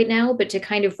story right now, but to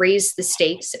kind of raise the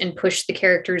stakes and push the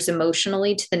characters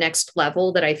emotionally to the next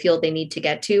level that I feel they need to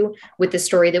get to with the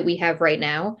story that we have right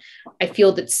now. I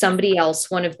feel that somebody else,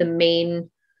 one of the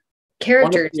main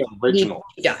characters, needs to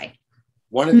die.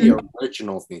 One of the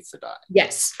originals needs to die.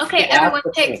 Yes. Okay, everyone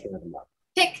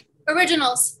pick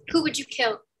originals. Who would you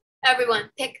kill? Everyone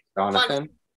pick Jonathan.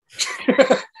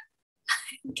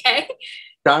 Okay.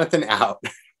 Jonathan out.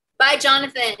 Bye,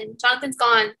 Jonathan. Jonathan's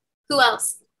gone. Who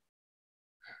else?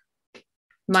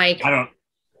 Mike.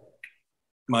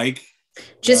 Mike.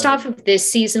 Just off of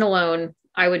this season alone,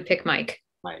 I would pick Mike.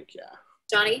 Mike, yeah.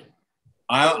 Johnny?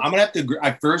 I'm going to have to,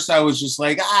 at first I was just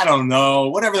like, I don't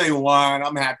know, whatever they want.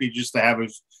 I'm happy just to have a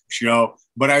show.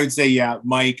 But I would say,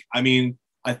 Mike. I mean,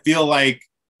 I feel like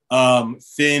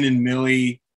Finn and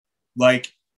Millie,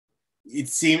 like, it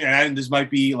seemed, and this might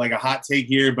be like a hot take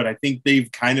here, but I think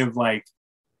they've kind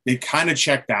of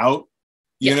checked out,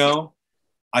 you know?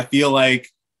 I feel like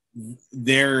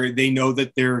they know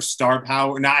that they're star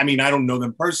power. Now, I mean, I don't know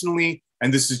them personally,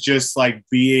 and this is just like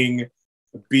being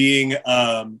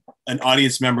an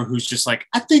audience member who's just like,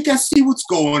 I think I see what's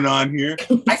going on here.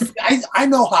 I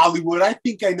know Hollywood. I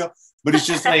think I know, but it's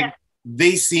just like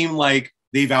they seem like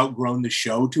they've outgrown the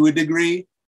show to a degree.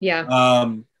 Yeah.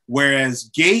 Whereas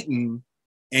Gaten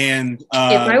and if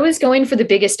I was going for the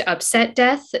biggest upset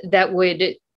death that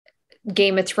would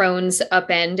Game of Thrones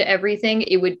upend everything,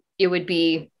 it would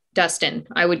be Dustin.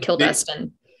 I would kill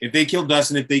Dustin. If they kill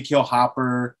Dustin, if they kill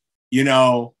Hopper, you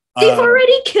know. They've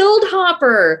already killed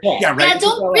Hopper. Yeah, right. Yeah,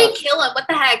 don't re-kill him. What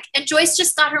the heck? And Joyce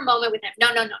just got her moment with him.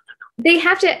 No. They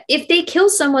have to, if they kill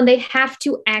someone, they have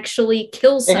to actually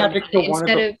kill someone. They have to kill one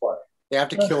of the four. They have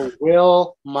to kill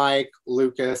Will, Mike,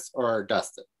 Lucas, or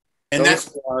Dustin. And those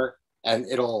four, and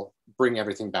it'll bring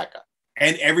everything back up.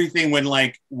 And everything when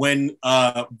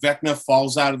Vecna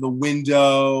falls out of the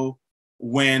window,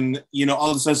 when, you know,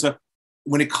 all this other stuff,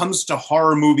 when it comes to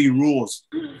horror movie rules,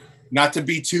 not to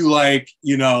be too like,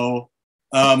 you know,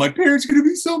 my parents are going to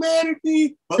be so mad at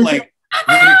me, but like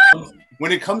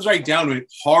when it comes right down to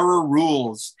it, horror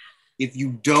rules, if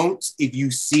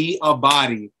you see a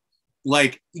body,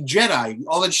 like Jedi,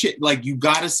 all that shit, like you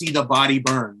got to see the body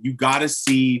burn. You got to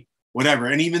see whatever.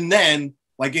 And even then,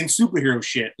 like in superhero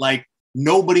shit, like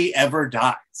nobody ever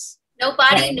dies. No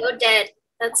body, no dead.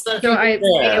 That's what. So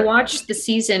I watched the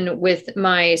season with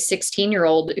my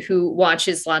 16-year-old who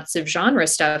watches lots of genre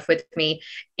stuff with me,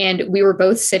 and we were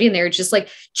both sitting there just like,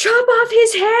 chop off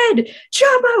his head,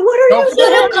 chop off. What are you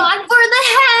doing? Gone for the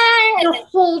head the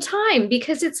whole time,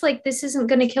 because it's like, this isn't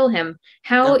going to kill him.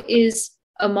 How is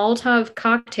a Molotov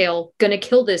cocktail going to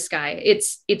kill this guy?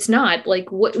 It's not. Like,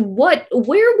 what?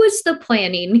 Where was the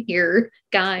planning here,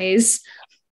 guys?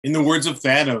 In the words of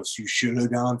Thanos, you should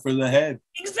have gone for the head.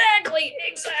 Exactly.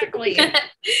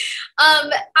 I'm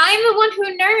the one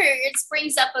who nerds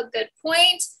brings up a good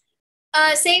point,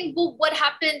 saying, well, what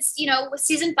happens, you know, with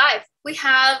season 5? We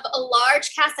have a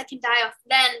large cast that can die off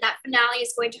then. That finale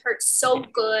is going to hurt so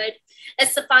good.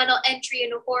 It's the final entry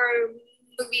in a horror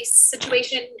movie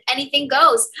situation. Anything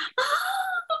goes.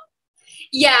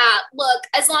 Yeah, look,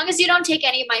 as long as you don't take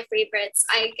any of my favorites,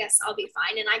 I guess I'll be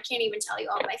fine. And I can't even tell you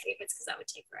all my favorites because that would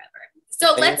take forever.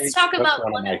 So let's talk about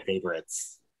one of my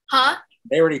favorites. Huh?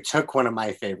 They already took one of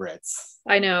my favorites.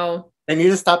 I know. They need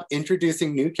to stop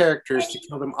introducing new characters to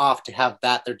kill them off to have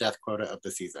that their death quota of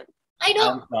the season. I know.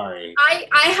 I'm sorry. I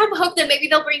have hope that maybe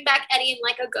they'll bring back Eddie in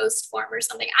like a ghost form or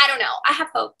something. I don't know. I have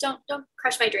hope. Don't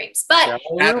crush my dreams. But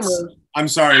I'm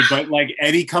sorry, but like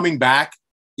Eddie coming back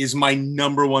is my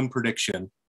number one prediction.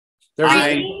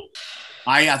 I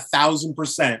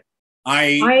 1,000%.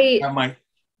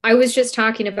 I was just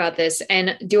talking about this,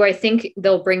 and do I think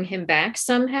they'll bring him back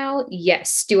somehow?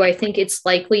 Yes. Do I think it's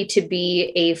likely to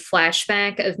be a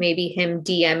flashback of maybe him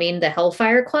DMing the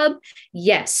Hellfire Club?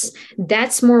 Yes.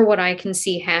 That's more what I can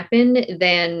see happen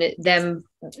than them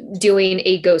doing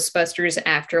a Ghostbusters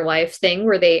Afterlife thing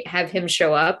where they have him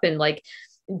show up and like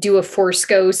do a Force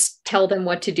Ghost tell them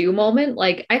what to do moment.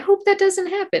 Like, I hope that doesn't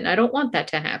happen. I don't want that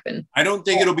to happen. I don't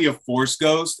think it'll be a Force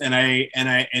Ghost, and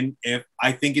if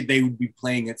I think they would be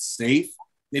playing it safe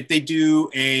if they do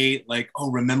a like,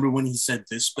 oh, remember when he said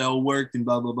this spell worked and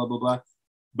blah blah blah blah blah.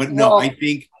 But no, I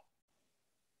think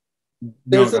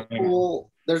there's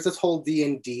this whole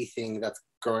D&D thing that's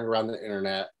going around the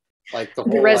internet, like the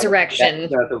whole resurrection,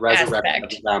 the resurrection of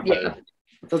the vampire. Yeah.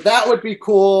 So that would be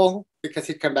cool, because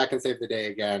he'd come back and save the day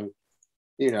again,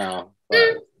 you know.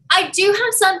 But. I do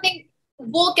have something.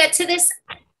 We'll get to this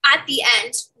at the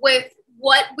end with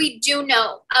what we do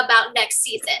know about next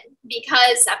season,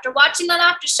 because after watching that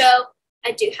after show,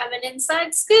 I do have an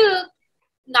inside scoop.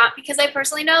 Not because I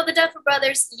personally know the Duffer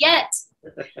Brothers yet,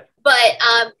 but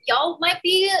y'all might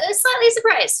be slightly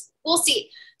surprised. We'll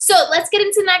see. So let's get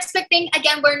into the next big thing.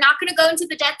 Again, we're not going to go into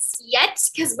the deaths yet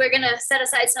because we're going to set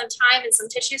aside some time and some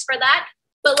tissues for that.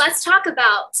 But let's talk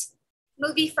about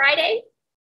Movie Friday.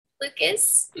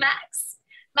 Lucas,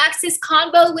 Max's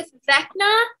combo with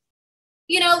Vecna.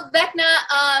 You know, Vecna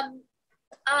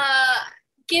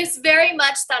gives very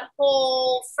much that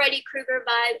whole Freddy Krueger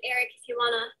vibe. Eric, if you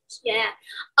want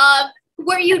to,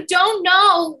 where you don't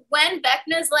know when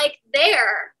Vecna's like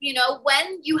there, you know,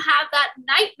 when you have that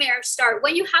nightmare start,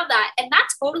 when you have that. And that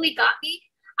totally got me.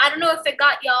 I don't know if it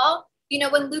got y'all. You know,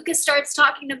 when Lucas starts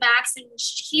talking to Max and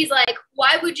he's like,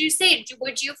 why would you say it?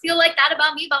 Would you feel like that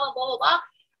about me? Blah, blah, blah, blah, blah.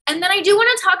 And then I do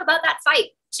want to talk about that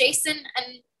fight, Jason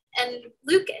and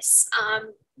Lucas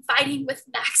fighting with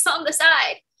Max on the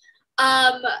side.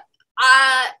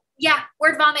 yeah,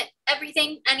 word vomit,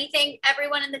 everything, anything,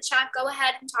 everyone in the chat, go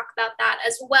ahead and talk about that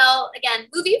as well. Again,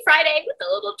 movie Friday with the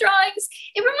little drawings.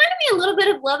 It reminded me a little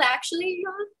bit of Love Actually,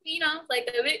 you know,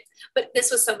 like, but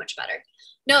this was so much better.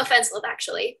 No offense, Love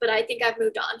Actually, but I think I've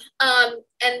moved on.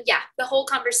 And yeah, the whole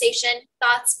conversation,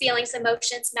 thoughts, feelings,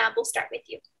 emotions. Mab, we'll start with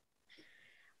you.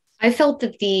 I felt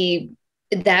that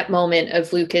that moment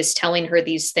of Lucas telling her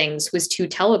these things was too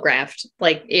telegraphed.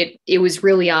 Like it was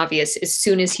really obvious. As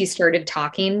soon as he started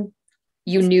talking,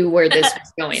 you knew where this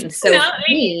was going. So for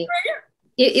me,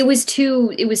 it was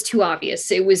too obvious.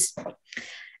 It was,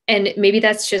 and maybe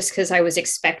that's just because I was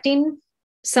expecting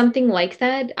something like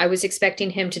that. I was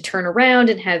expecting him to turn around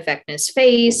and have Vecna's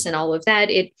face and all of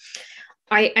that.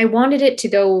 I wanted it to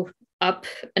go up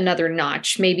another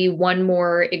notch, maybe one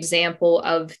more example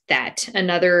of that,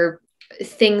 another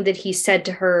thing that he said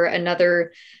to her,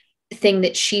 another thing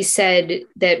that she said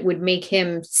that would make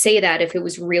him say that if it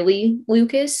was really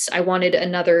Lucas. I wanted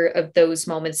another of those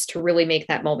moments to really make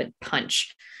that moment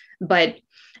punch. But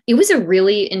it was a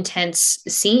really intense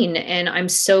scene, and I'm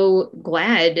so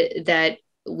glad that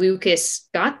Lucas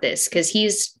got this, because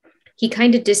he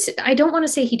kind of I don't want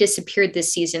to say he disappeared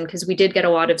this season, because we did get a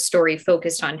lot of story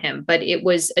focused on him, but it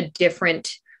was a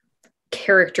different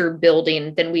character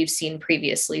building than we've seen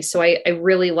previously. So I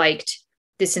really liked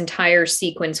this entire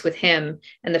sequence with him,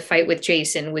 and the fight with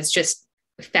Jason was just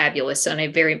fabulous. And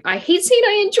I hate saying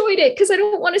I enjoyed it because I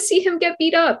don't want to see him get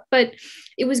beat up, but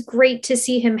it was great to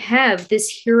see him have this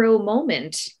hero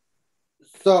moment.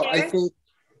 So I think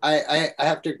I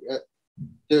have to,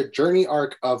 the journey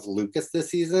arc of Lucas this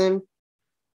season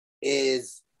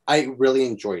is, I really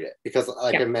enjoyed it because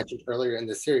like I mentioned earlier in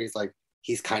the series, like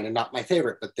he's kind of not my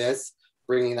favorite, but this,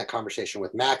 bringing that conversation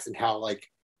with Max and how like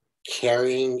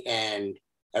caring and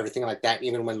everything like that,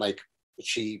 even when like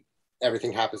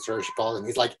everything happens to her, she falls and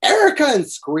he's like, Erica, and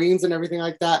screams and everything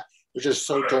like that, which is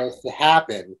so joyous to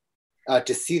happen,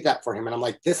 to see that for him. And I'm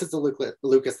like, this is the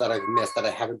Lucas that I've missed, that I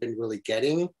haven't been really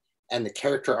getting, and the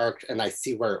character arc, and I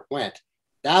see where it went.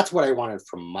 That's what I wanted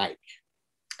from Mike.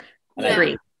 And I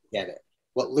agree. Get it.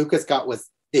 What Lucas got was,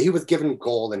 he was given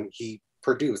gold and he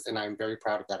produced, and I'm very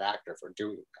proud of that actor for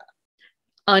doing that.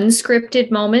 Unscripted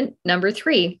moment number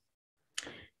 3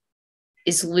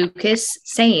 is Lucas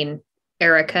saying,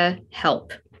 Erica,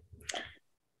 help.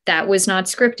 That was not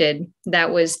scripted.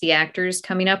 That was the actors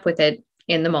coming up with it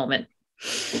in the moment.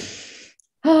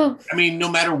 Oh. I mean, no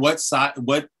matter what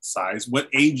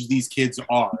age these kids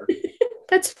are.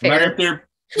 That's fair. No matter if they're,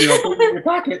 in your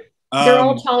pocket. They're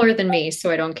all taller than me,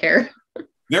 so I don't care.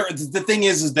 The thing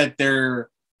is that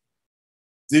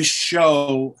this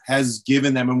show has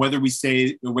given them, and whether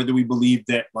we believe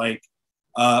that like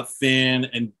Finn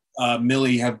and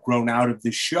Millie have grown out of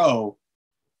the show,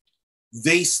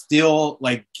 they still,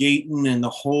 like Gaten and the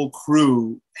whole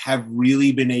crew, have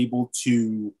really been able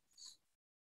to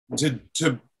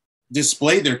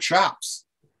display their chops.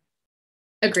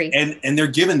 Agree. And they're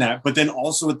given that, but then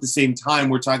also at the same time,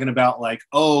 we're talking about like,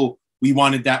 oh, we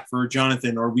wanted that for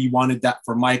Jonathan, or we wanted that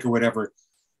for Mike, or whatever.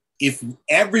 If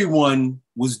everyone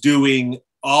was doing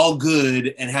all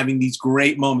good and having these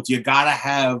great moments, you gotta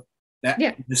have that,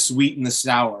 the sweet and the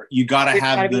sour. You gotta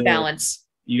have the balance.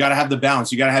 You gotta have the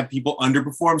balance. You gotta have people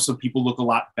underperform so people look a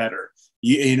lot better.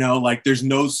 You know, like there's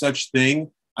no such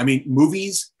thing. I mean,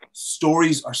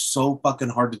 stories are so fucking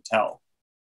hard to tell,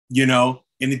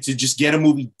 and to just get a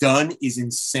movie done is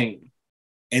insane.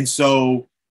 And so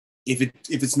if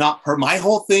it's not my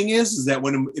whole thing is that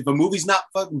if a movie's not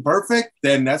fucking perfect,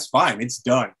 then that's fine. It's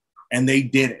done. And they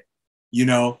did it,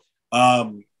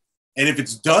 and if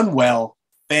it's done well,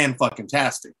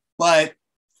 fan-fucking-tastic. But,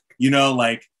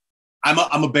 like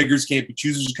I'm a beggars can't be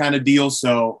choosers kind of deal.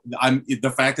 So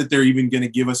the fact that they're even going to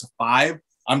give us a 5,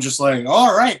 I'm just like,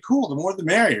 all right, cool. The more the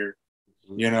merrier,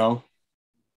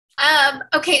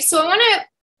 Okay, so I want to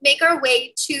make our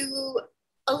way to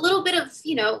a little bit of,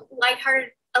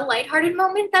 a lighthearted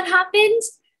moment that happened.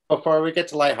 Before we get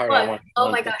to lighthearted,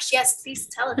 my gosh, yes, please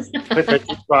tell us. But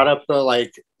you brought up the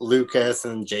like Lucas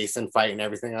and Jason fight and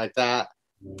everything like that.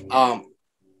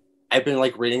 I've been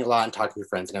like reading a lot and talking to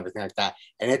friends and everything like that,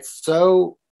 and it's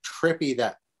so trippy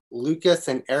that Lucas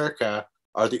and Erica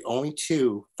are the only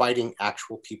 2 fighting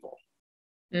actual people.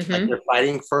 Mm-hmm. Like they're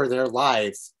fighting for their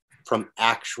lives from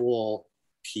actual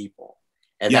people,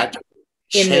 and that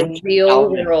in the real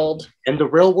world. In the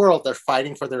real world, they're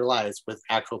fighting for their lives with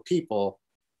actual people.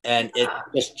 And it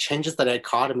just changes the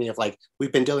dichotomy of like,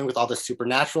 we've been dealing with all the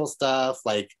supernatural stuff,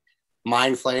 like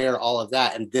mind flayer, all of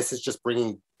that. And this is just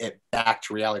bringing it back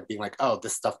to reality, being like, oh,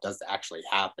 this stuff does actually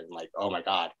happen. Like, oh my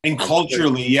God. And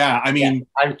culturally, yeah. I mean,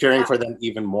 I'm cheering for them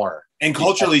even more. And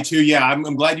culturally too, yeah. I'm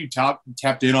glad you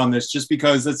tapped in on this, just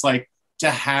because it's like to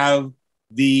have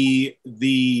the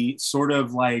sort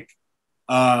of like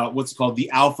what's it called,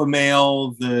 the alpha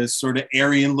male, the sort of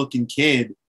Aryan looking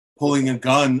kid pulling a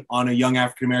gun on a young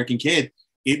African American kid.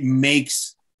 It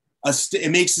makes a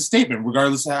statement,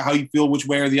 regardless of how you feel which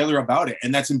way or the other about it,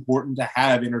 and that's important to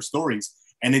have in our stories.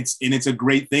 And it's a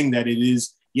great thing that it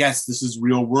is. Yes, this is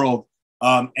real world.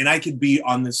 And I could be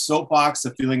on this soapbox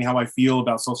of feeling how I feel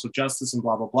about social justice and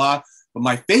blah, blah, blah. But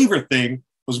my favorite thing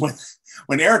was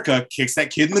when Erica kicks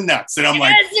that kid in the nuts. And I'm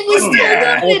like, it was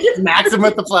yeah, smacks him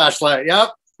with the flashlight. Yep.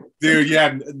 Dude,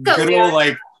 yeah. Good old,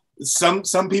 like,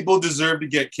 some people deserve to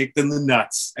get kicked in the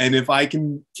nuts. And if I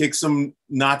can kick some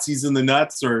Nazis in the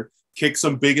nuts or kick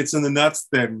some bigots in the nuts,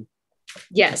 then...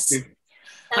 Yes.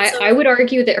 I would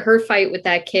argue that her fight with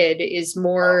that kid is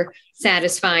more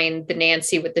satisfying than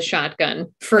Nancy with the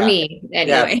shotgun for me,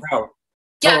 anyway. Yeah, no,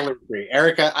 totally agree.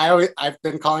 Erica, I've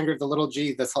been calling her the little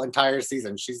G this whole entire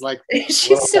season. She's like,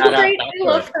 she's so great. I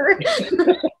love her.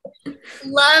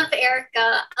 Love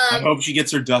Erica. I hope she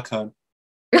gets her duck hunt.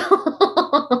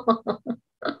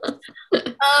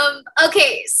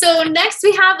 Okay, so next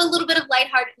we have a little bit of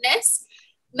lightheartedness.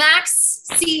 Max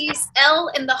sees Elle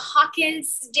in the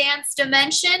Hawkins dance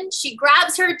dimension. She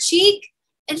grabs her cheek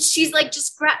and she's like,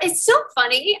 it's so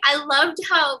funny. I loved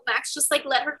how Max just like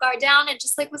let her guard down and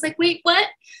just like was like, wait, what?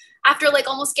 After like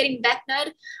almost getting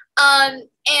Becknut.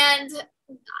 And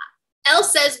Elle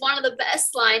says one of the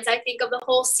best lines, I think, of the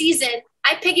whole season.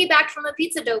 I piggybacked from a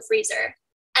pizza dough freezer.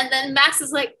 And then Max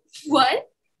is like, what?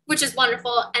 Which is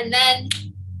wonderful. And then,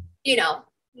 you know,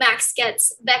 Max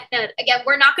gets Becknut. Again,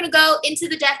 we're not going to go into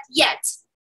the death yet.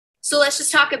 So let's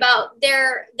just talk about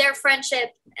their friendship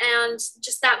and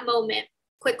just that moment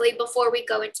quickly before we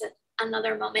go into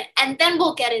another moment. And then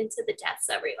we'll get into the deaths,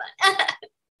 everyone.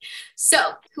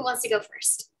 So who wants to go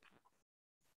first?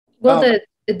 Well,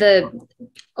 the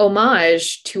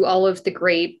homage to all of the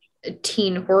great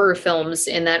teen horror films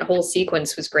in that whole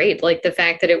sequence was great. Like the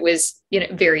fact that it was, you know,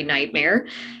 very Nightmare.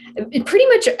 Pretty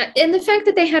much, and the fact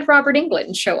that they had Robert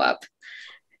Englund show up,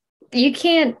 you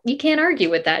can't argue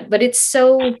with that. But it's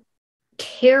so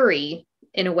Carrie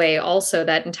in a way, also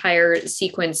that entire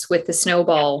sequence with the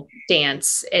snowball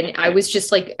dance, and I was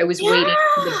just like, I was waiting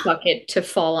for the bucket to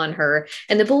fall on her,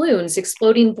 and the balloons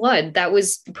exploding blood. That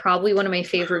was probably one of my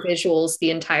favorite visuals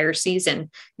the entire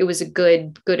season. It was a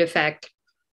good effect.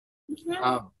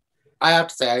 I have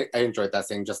to say, I enjoyed that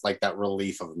scene, just like that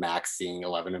relief of Max seeing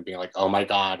 11 and being like, oh my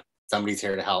God, somebody's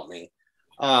here to help me.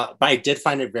 But I did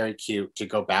find it very cute to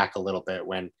go back a little bit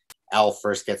when Elle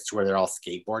first gets to where they're all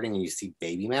skateboarding and you see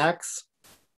baby Max.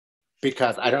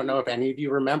 Because I don't know if any of you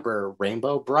remember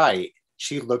Rainbow Bright.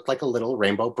 She looked like a little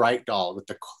Rainbow Bright doll with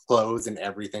the clothes and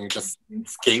everything, just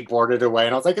skateboarded away.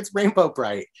 And I was like, it's Rainbow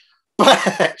Bright.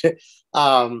 But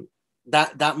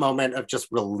that moment of just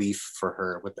relief for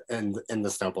her in the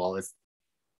snowball is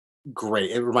great.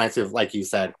 It reminds me of, like you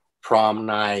said, Prom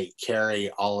Night,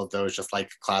 Carrie, all of those, just like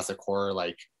classic horror,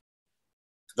 like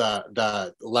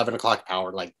the 11 o'clock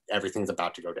hour, like everything's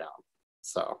about to go down.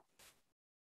 So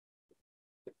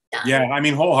yeah, I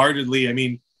mean, wholeheartedly. I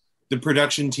mean, the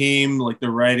production team, like the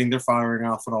writing, they're firing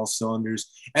off on all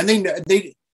cylinders, and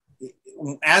they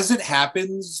as it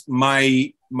happens,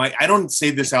 my I don't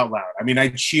say this out loud. I mean, I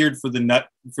cheered for the nut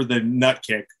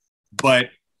kick, but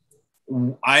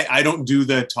I don't do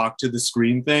the talk to the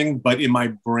screen thing. But in my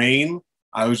brain,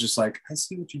 I was just like, I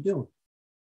see what you're doing.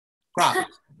 Props.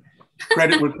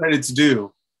 Credit where credit's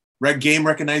due. Game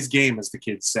recognized game, as the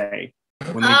kids say.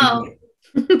 When they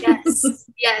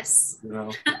Yes. You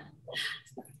know?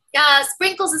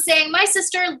 Sprinkles is saying, my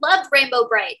sister loved Rainbow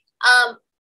Bright.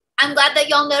 I'm glad that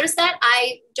y'all noticed that.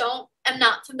 I'm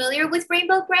not familiar with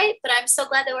Rainbow Bright, but I'm so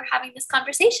glad that we're having this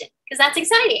conversation because that's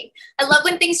exciting. I love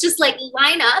when things just like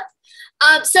line up.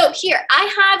 So here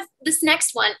I have this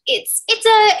next one. It's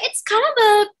kind of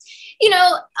a, you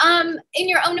know, in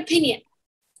your own opinion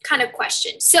kind of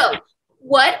question. So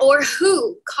what or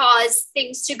who caused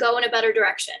things to go in a better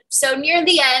direction? So near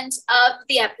the end of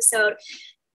the episode,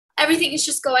 everything is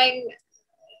just going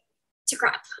to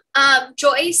crap.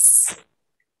 Joyce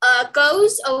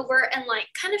goes over and like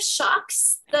kind of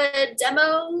shocks the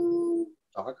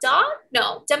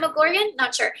Demogorgon?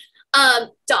 Not sure.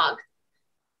 Dog.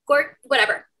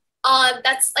 Whatever.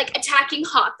 That's like attacking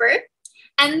Hopper.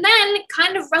 And then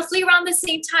kind of roughly around the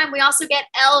same time, we also get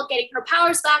Elle getting her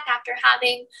powers back after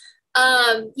having,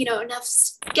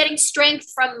 getting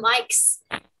strength from Mike's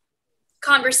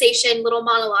conversation, little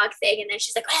monologue thing. And then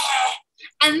she's like, ah.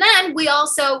 And then we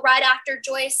also, right after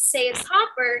Joyce saves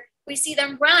Hopper, we see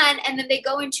them run, and then they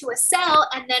go into a cell,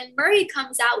 and then Murray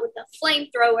comes out with a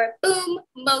flamethrower. Boom,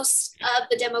 most of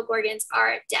the Demogorgons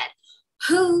are dead.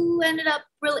 Who ended up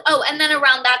really, oh, and then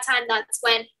around that time, that's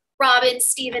when Robin,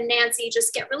 Steve, and Nancy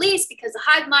just get released because of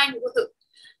hive mind, woohoo.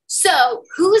 So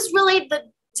who's really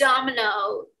the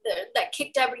domino that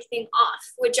kicked everything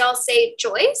off? Would y'all say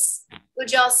Joyce?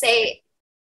 Would y'all say,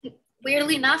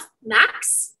 weirdly enough,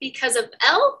 Max because of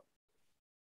Elle?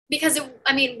 Because,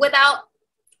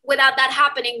 without that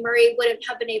happening, Murray wouldn't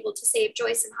have been able to save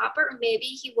Joyce and Hopper, or maybe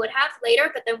he would have later,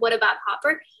 but then what about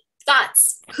Hopper?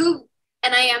 Thoughts? Who?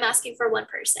 And I am asking for one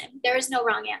person. There is no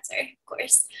wrong answer, of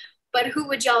course. But who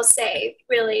would y'all say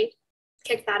really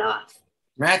kicked that off?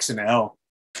 Max and Elle.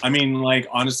 I mean, like,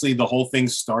 honestly, the whole thing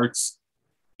starts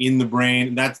in the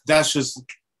brain. That's just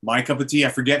my cup of tea. I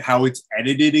forget how it's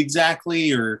edited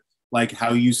exactly, or like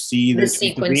how you see the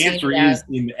sequencing. The answer is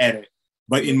in the edit.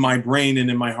 But in my brain and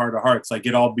in my heart of hearts, like,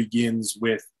 it all begins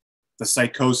with the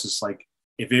psychosis. Like,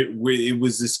 if it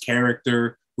was this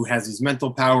character who has these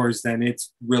mental powers, then it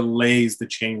relays the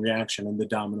chain reaction and the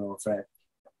domino effect.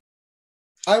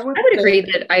 I would agree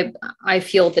that I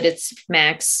feel that it's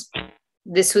Max.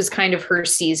 This was kind of her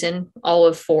season, all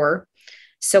of 4.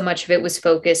 So much of it was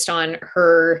focused on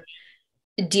her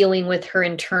dealing with her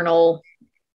internal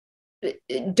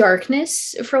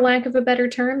darkness, for lack of a better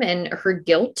term, and her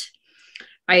guilt.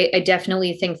 I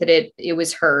definitely think that it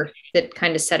was her that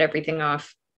kind of set everything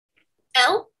off.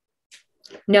 Elle?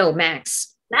 No,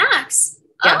 Max. Max?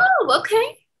 Yeah. Oh,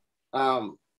 okay.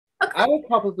 Okay. I would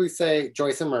probably say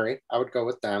Joyce and Murray. I would go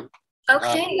with them.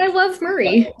 Okay. I love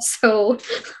Murray. So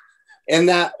in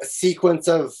that sequence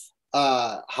of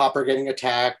Hopper getting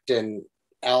attacked and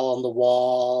Elle on the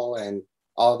wall and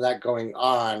all of that going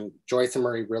on, Joyce and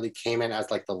Murray really came in as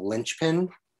like the linchpin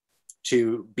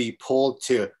to be pulled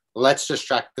to, let's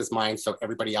distract this mind so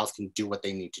everybody else can do what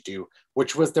they need to do,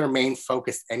 which was their main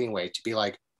focus anyway, to be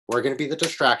like, we're going to be the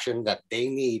distraction that they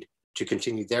need to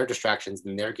continue their distractions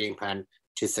and their game plan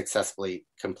to successfully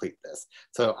complete this.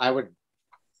 So I would,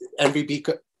 MVP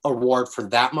award for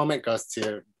that moment goes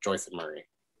to Joyce and Murray.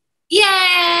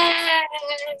 Yeah.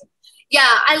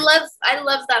 Yeah, I love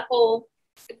that whole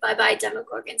bye-bye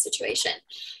Demogorgon situation.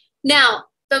 Now,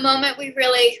 the moment we've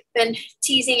really been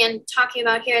teasing and talking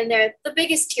about here and there, the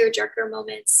biggest tearjerker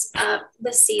moments of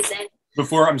the season.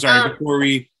 Before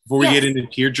we get into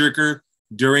tearjerker,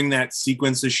 during that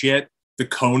sequence of shit, the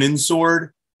Conan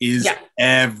sword is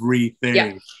everything.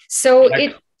 Yeah. So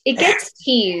it gets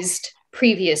teased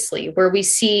previously, where we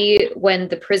see when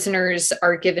the prisoners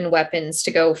are given weapons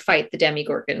to go fight the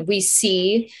Demogorgon. We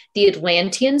see the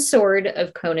Atlantean sword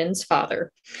of Conan's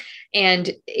father.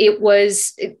 And it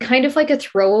was kind of like a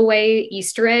throwaway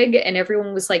Easter egg. And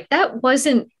everyone was like, that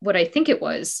wasn't what I think it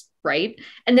was, right?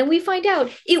 And then we find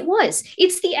out it was.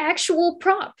 It's the actual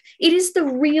prop. It is the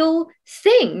real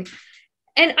thing.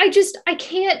 And I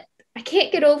can't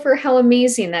get over how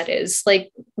amazing that is. Like,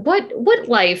 what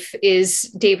life is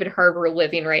David Harbour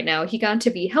living right now? He got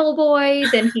to be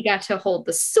Hellboy, then he got to hold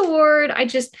the sword.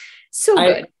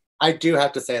 Good. I do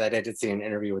have to say that I did see an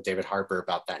interview with David Harbour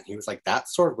about that, and he was like, that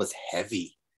sword was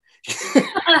heavy.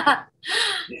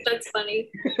 That's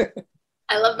funny.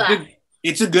 I love that.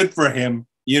 It's a good for him.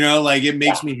 You know, like, it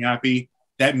makes me happy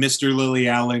that Mr. Lily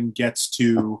Allen gets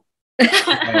to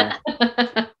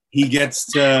he gets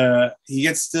to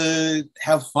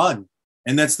have fun.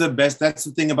 And that's the best. That's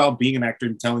the thing about being an actor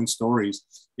and telling stories,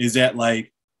 is that,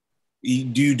 like,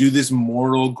 do you do this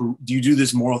moral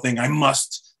thing? I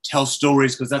must tell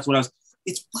stories because that's what I was.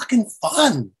 It's fucking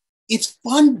fun. It's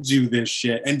fun to do this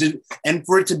shit, and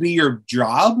for it to be your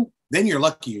job, then you're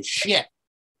lucky as shit.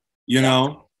 You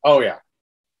know? Oh yeah.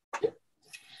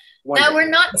 Now we're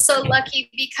not so lucky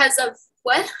because of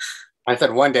what? I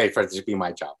said one day for it to be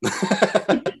my job.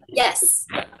 Yes.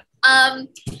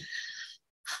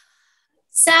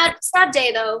 Sad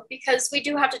day though, because we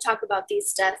do have to talk about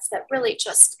these deaths that really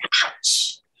just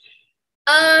ouch.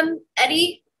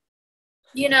 Eddie,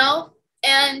 you know,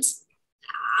 and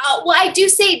well, I do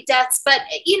say deaths, but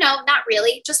you know, not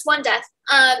really, just one death.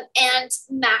 And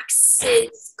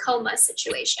Max's coma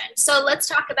situation. So let's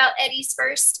talk about Eddie's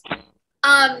first.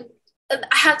 I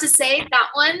have to say that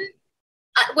one,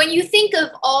 when you think of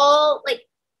all, like,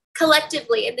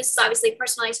 collectively, and this is obviously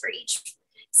personalized for each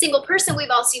single person, we've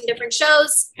all seen different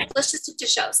shows. Let's just stick to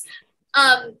shows.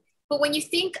 But when you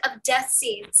think of death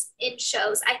scenes in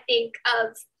shows, I think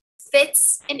of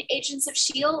Fitz in Agents of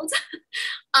S.H.I.E.L.D.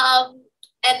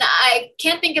 And I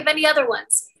can't think of any other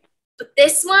ones. But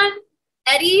this one,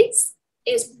 Eddie's,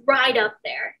 is right up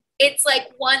there. it's like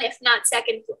one, if not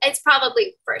second, it's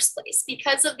probably first place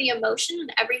because of the emotion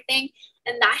and everything.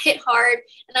 And that hit hard.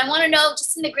 And I want to know,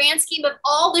 just in the grand scheme of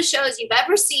all the shows you've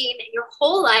ever seen in your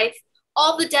whole life,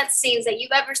 all the death scenes that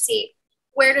you've ever seen,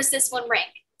 where does this one rank?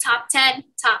 Top 10,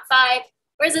 top 5?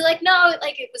 Or is it like, no,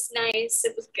 like it was nice,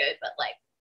 it was good, but like,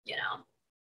 you know.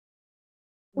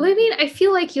 Well, I mean, I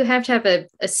feel like you have to have a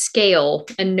scale,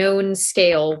 a known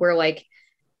scale where like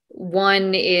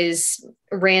 1 is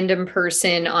random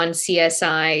person on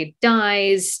CSI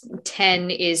dies,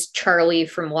 10 is Charlie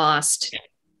from Lost,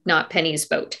 not Penny's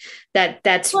boat.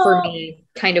 That's for me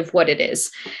kind of what it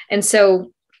is. And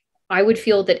so I would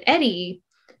feel that Eddie,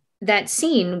 that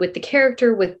scene with the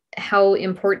character, with how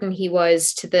important he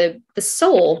was to the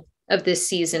soul of this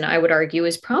season, I would argue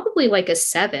is probably like a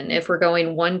 7 if we're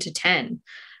going 1 to 10.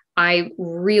 I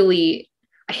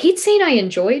hate saying I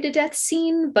enjoyed a death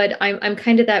scene, but I'm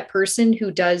kind of that person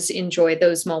who does enjoy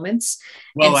those moments.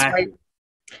 Well, I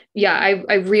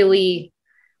really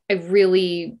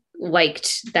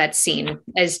liked that scene.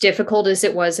 As difficult as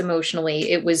it was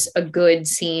emotionally, it was a good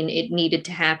scene. It needed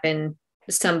to happen.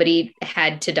 Somebody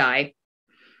had to die.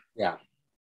 Yeah.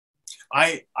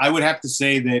 I would have to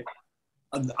say that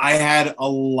I had a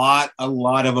lot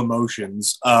of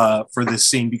emotions for this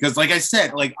scene because, like I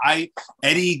said, like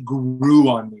Eddie grew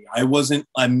on me. I wasn't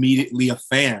immediately a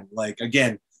fan. Like,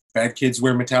 again, bad kids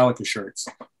wear Metallica shirts.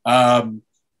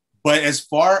 But as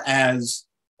far as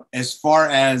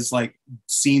like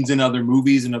scenes in other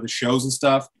movies and other shows and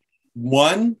stuff,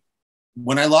 when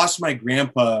I lost my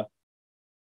grandpa,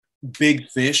 Big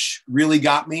Fish really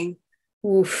got me.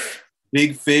 Oof.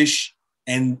 Big Fish.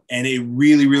 And it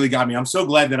really, really got me. I'm so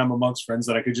glad that I'm amongst friends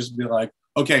that I could just be like,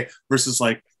 okay, versus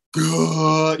like,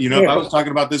 you know, if I was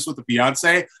talking about this with a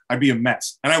fiance, I'd be a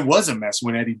mess. And I was a mess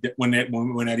when Eddie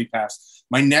passed.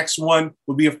 My next one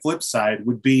would be a flip side,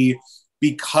 would be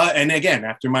because, and again,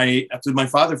 after my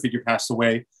father figure passed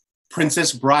away,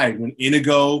 Princess Bride, when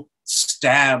Inigo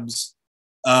stabs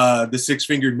the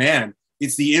six-fingered man,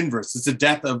 it's the inverse. It's the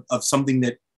death of something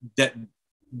that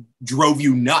drove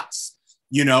you nuts,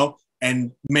 you know?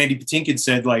 And Mandy Patinkin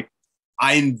said, like,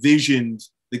 I envisioned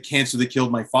the cancer that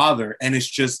killed my father. And it's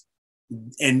just,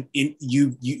 I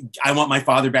want my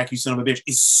father back, you son of a bitch,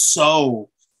 is so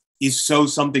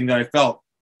something that I felt.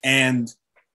 And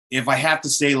if I have to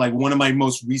say, like, one of my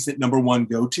most recent number 1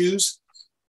 go-tos,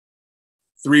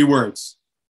 3 words,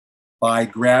 by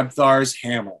Grabthar's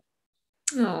Hammer.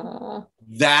 Aww.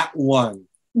 That one.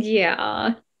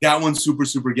 Yeah. That one super,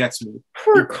 super gets me.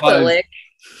 Poor Quillick.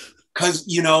 Because,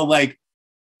 you know, like,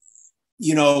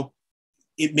 you know,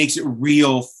 it makes it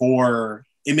real for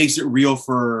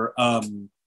Alan,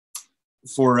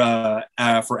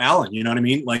 you know what I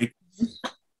mean? Like,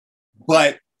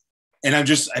 but, and I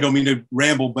don't mean to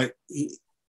ramble, but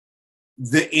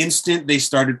the instant they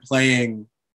started playing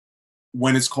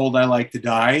When It's Cold, I Like to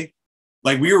Die,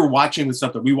 like we were watching the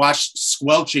stuff that we watched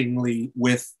squelchingly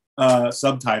with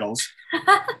subtitles.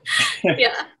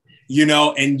 Yeah. You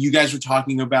know, and you guys were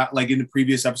talking about, like in the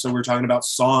previous episode, we were talking about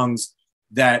songs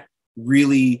that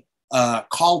really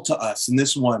called to us in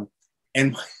this one.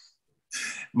 And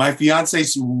my fiance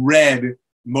read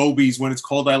Moby's When It's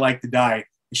Cold, I Like to Die. And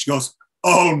she goes,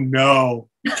 oh no.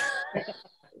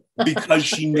 Because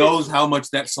she knows how much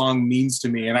that song means to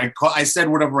me. And I said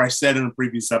whatever I said in a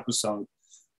previous episode,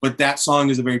 but that song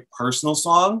is a very personal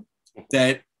song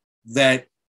that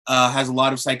has a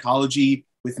lot of psychology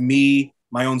with me,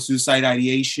 my own suicide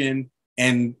ideation,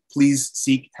 and please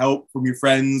seek help from your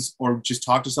friends or just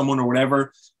talk to someone or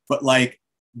whatever. But like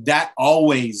that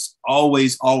always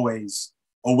awakens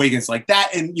like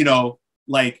that. And, you know,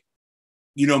 like,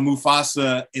 you know,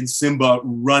 Mufasa and Simba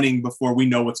running before we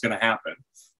know what's going to happen.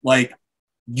 Like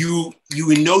you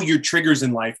know your triggers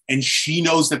in life, and she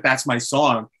knows that that's my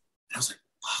song. And I was like,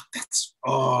 fuck, that's,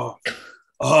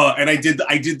 and I did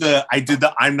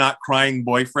the I'm not crying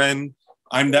boyfriend.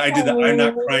 I did the I'm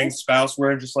not crying spouse,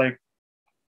 where I'm just like,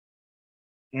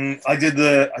 I did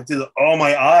the oh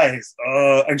my eyes,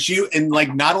 and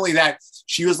like not only that,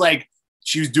 she was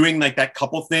doing like that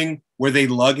couple thing where they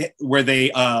leg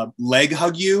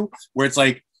hug you, where it's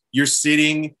like you're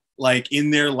sitting like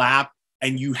in their lap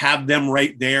and you have them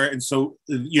right there, and so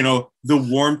you know the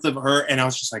warmth of her, and I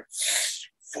was just like,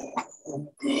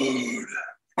 oh good.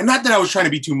 And not that I was trying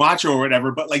to be too macho or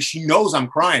whatever, but like she knows I'm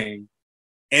crying,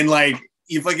 and like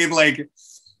if like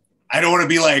I don't want to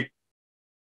be like,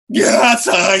 yes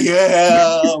I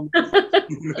am.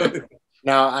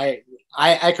 No,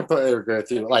 I completely agree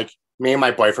with you. Like me and my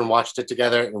boyfriend watched it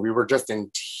together, and we were just in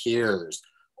tears.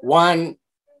 One,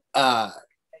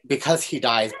 because he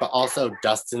dies, but also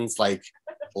Dustin's like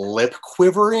lip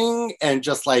quivering and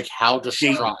just like how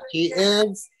distraught he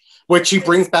is, which he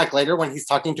brings back later when he's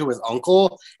talking to his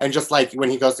uncle, and just like when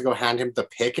he goes to go hand him the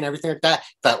pick and everything like that,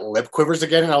 that lip quivers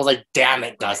again. And I was like, damn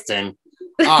it, Dustin.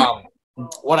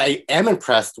 What I am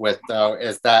impressed with though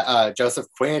is that Joseph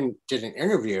Quinn did an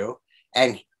interview,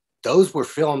 and those were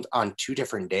filmed on 2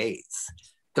 different days.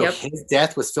 So his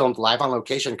death was filmed live on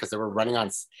location because they were running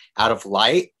on out of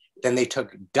light. Then they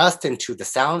took Dustin to the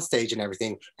sound stage and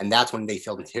everything, and that's when they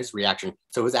filmed his reaction.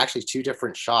 So it was actually 2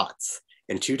 different shots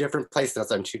in 2 different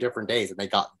places on 2 different days, and they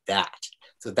got that.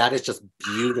 So that is just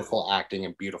beautiful acting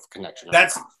and beautiful connection.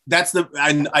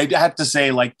 And I have to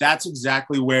say, like, that's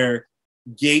exactly where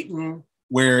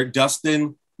where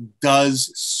Dustin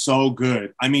does so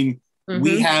good. I mean,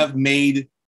 we have made,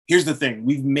 here's the thing,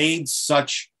 we've made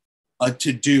such a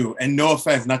to-do, and no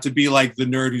offense, not to be like the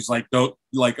nerd who's like, don't,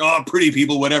 like, oh, pretty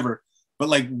people, whatever. But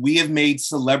like, we have made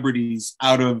celebrities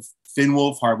out of Finn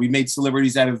Wolfhard. We made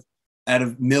celebrities out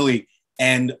of Millie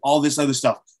and all this other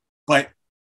stuff. But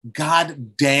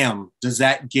god damn, does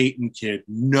that Gayton kid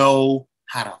know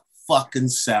how to fucking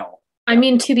sell. I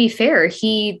mean, to be fair,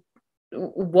 he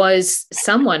was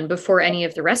someone before any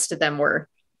of the rest of them were.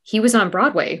 He was on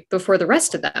Broadway before the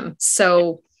rest of them.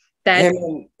 So that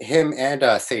him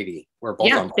and Sadie were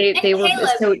both on Broadway. They were.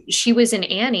 So she was in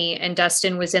Annie and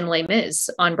Dustin was in Les Mis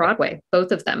on Broadway,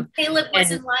 both of them. Caleb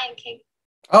was in Lion King.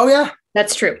 Oh yeah,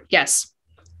 that's true. Yes,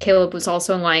 Caleb was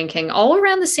also in Lion King, all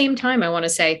around the same time, I want to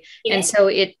say. Yeah. And so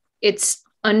it's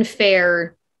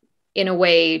unfair in a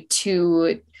way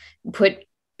to put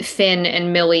Finn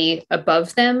and Millie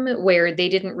above them, where they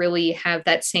didn't really have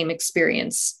that same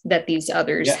experience that these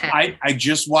others had. I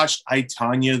just watched I,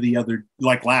 Tonya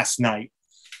last night,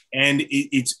 and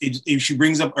she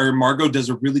brings up, or Margot does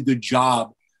a really good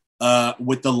job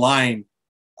with the line,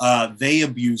 they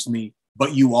abused me,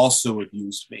 but you also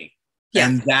abused me. Yeah.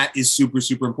 And that is super,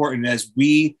 super important.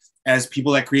 As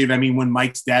people that creative, I mean, when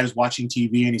Mike's dad is watching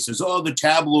TV and he says, oh, the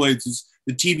tabloids,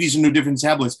 the TVs are no different than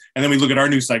tabloids. And then we look at our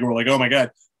news cycle, we're like, oh my God.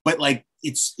 But like,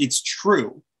 it's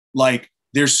true. Like,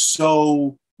 there's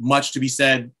so much to be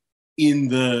said in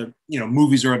the,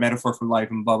 movies are a metaphor for life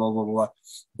and blah, blah, blah,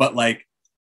 blah.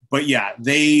 But yeah,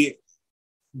 the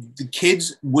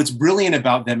kids, what's brilliant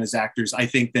about them as actors, I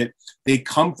think that they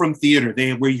come from theater,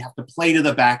 where you have to play to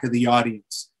the back of the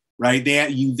audience, right?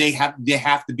 They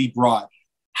have to be broad.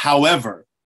 However,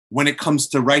 when it comes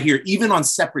to right here, even on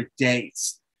separate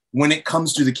days, when it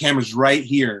comes to the cameras right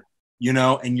here,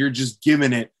 and you're just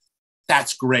giving it,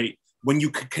 that's great. When you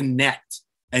can connect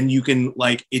and you can,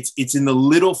 like, it's in the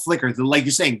little flicker, like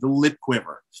you're saying, the lip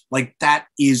quiver, like that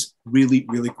is really,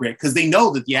 really great. Cause they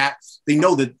know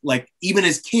that, like, even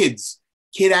as kid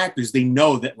actors, they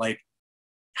know that, like,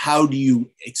 how do you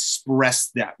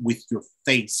express that with your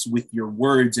face, with your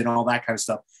words and all that kind of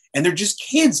stuff. And they're just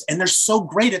kids and they're so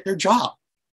great at their job.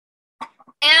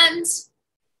 And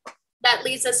that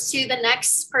leads us to the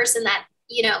next person that,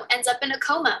 ends up in a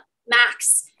coma,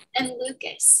 Max and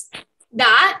Lucas.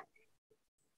 That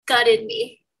gutted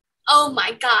me. Oh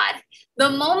my God. The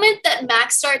moment that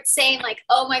Max starts saying, like,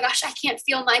 oh my gosh, I can't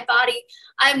feel my body.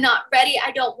 I'm not ready.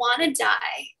 I don't want to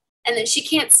die. And then she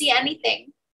can't see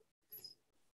anything.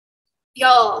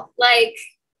 Y'all, like,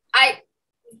 I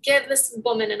give this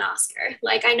woman an Oscar.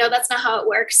 Like, I know that's not how it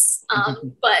works.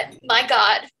 But my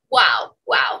God,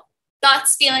 wow.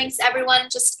 Thoughts, feelings, everyone,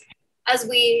 just as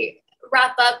we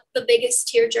wrap up the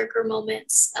biggest tearjerker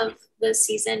moments of the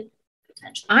season,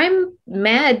 potentially. I'm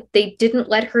mad they didn't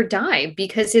let her die,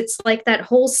 because it's like that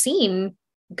whole scene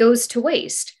goes to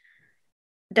waste.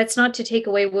 That's not to take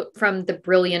away from the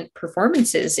brilliant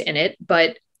performances in it,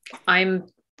 but I'm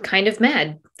kind of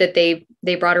mad that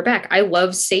they brought her back. I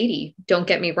love Sadie. Don't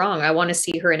get me wrong. I want to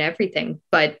see her in everything,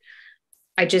 but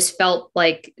I just felt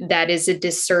like that is a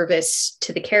disservice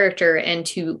to the character and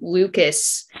to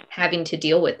Lucas having to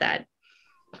deal with that.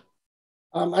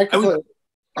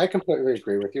 I completely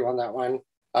agree with you on that one.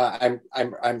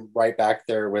 I'm right back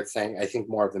there with saying I think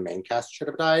more of the main cast should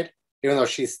have died, even though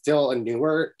she's still a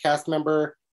newer cast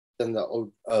member than the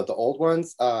old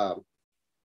ones. I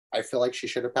feel like she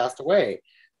should have passed away.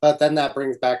 But then that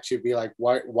brings back to be like,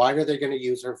 why are they going to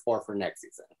use her for next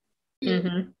season?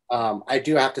 Mm-hmm. I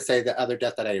do have to say the other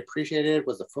death that I appreciated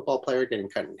was a football player getting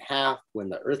cut in half when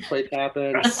the earthquake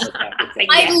happened.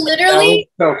 I literally,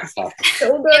 in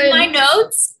my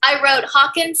notes, I wrote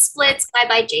Hawkins splits,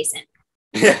 bye-bye Jason.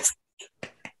 Yes.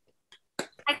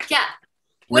 Yeah.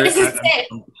 What does it say?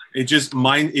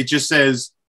 It just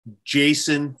says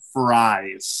Jason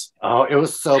Fries. Oh, it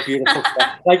was so beautiful.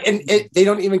 Like, and they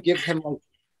don't even give him like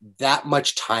that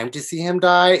much time to see him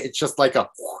die. It's just like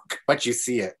but you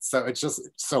see it, so it's just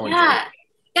so enjoyable.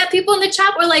 Yeah, people in the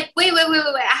chat were like, wait.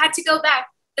 I had to go back.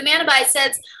 The Manabai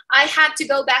says, I had to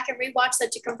go back and rewatch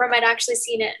that to confirm I'd actually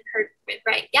seen it and heard it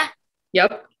right. Yeah.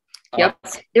 Yep.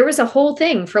 There was a whole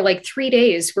thing for like 3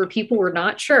 days where people were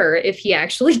not sure if he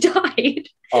actually died.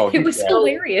 It was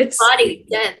hilarious. Body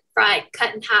dead, fried,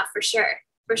 cut in half for sure.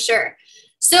 For sure.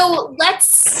 So let's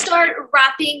start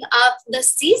wrapping up the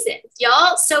season,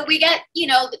 y'all. So we get,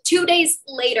 the 2 days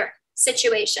later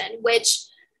situation, which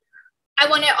I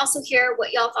want to also hear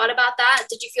what y'all thought about that.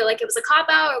 Did you feel like it was a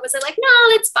cop-out, or was it like,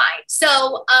 no, it's fine?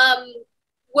 So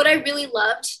what I really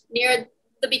loved near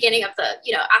the beginning of the,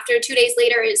 after 2 days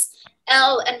later is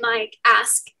Elle and Mike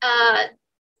ask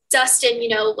Dustin,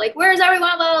 like, where's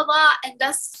everyone, blah, blah, blah. And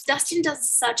Dustin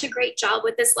does such a great job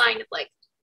with this line of like,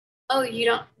 oh, you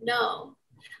don't know.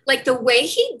 Like the way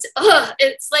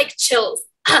it's like chills.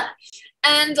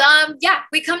 And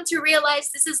we come to realize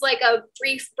this is like a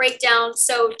brief breakdown.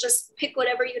 So just pick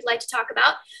whatever you'd like to talk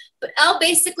about. But Elle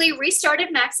basically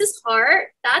restarted Max's heart.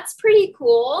 That's pretty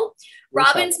cool.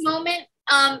 Robin's moment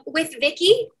with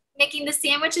Vicky making the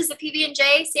sandwiches, the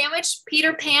PB&J sandwich,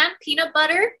 Peter Pan, peanut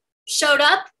butter showed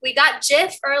up. We got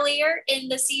Jif earlier in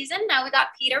the season. Now we got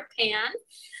Peter Pan.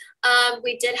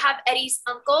 We did have Eddie's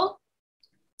uncle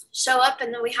show up,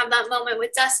 and then we have that moment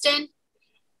with Dustin.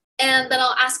 And then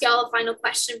I'll ask y'all a final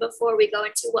question before we go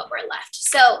into what we're left.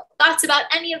 So thoughts about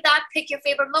any of that? Pick your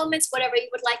favorite moments, whatever you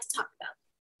would like to talk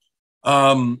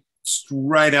about.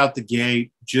 Right out the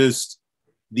gate, just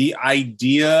the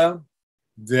idea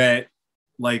that,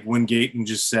 like, when Gaten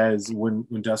just says, when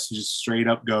Dustin just straight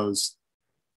up goes,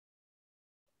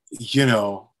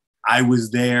 I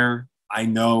was there, I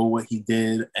know what he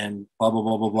did, and blah, blah,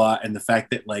 blah, blah, blah. And the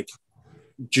fact that, like,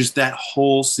 just that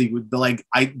whole sequence, like,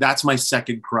 that's my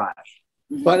second cry.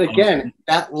 But again,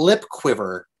 that lip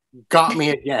quiver got me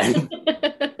again.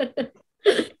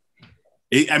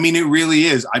 It really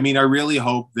is. I really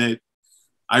hope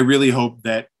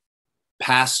that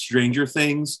past Stranger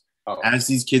Things, as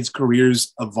these kids'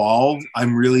 careers evolve,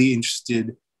 I'm really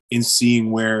interested in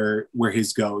seeing where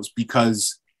his goes,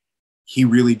 because he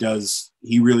really does.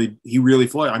 He really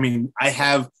floated. I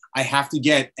have to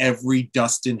get every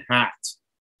Dustin hat.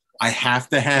 I have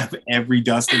to have every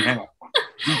Dustin hat,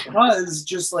 because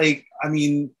just like, I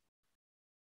don't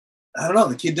know,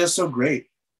 the kid does so great.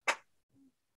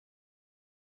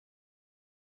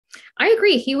 I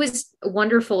agree. He was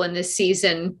wonderful in this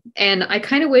season. And I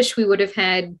kind of wish we would have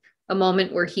had a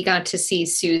moment where he got to see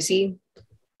Susie.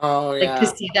 Oh, yeah. Like,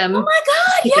 to see them oh my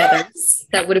God, together. yes!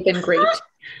 That would have been great.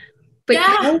 But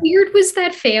how weird was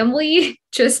that family?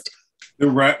 Just the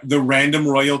random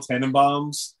Royal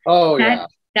Tenenbaums. Oh, yeah.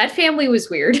 That family was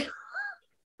weird.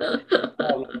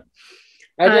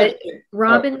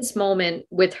 Robin's moment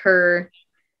with her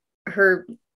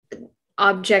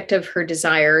object of her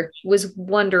desire was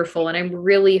wonderful, and I'm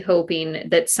really hoping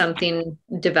that something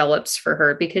develops for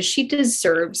her, because she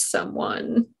deserves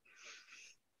someone.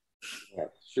 Yeah,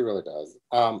 she really does.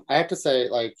 I have to say,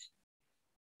 like,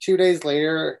 2 days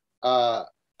later, I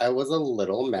was a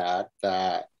little mad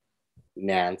that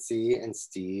Nancy and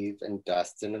Steve and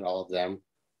Dustin and all of them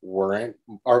weren't,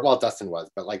 or well, Dustin was,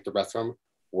 but like the rest of them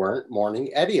weren't mourning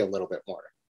Eddie a little bit more.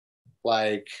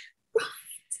 Like,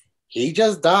 he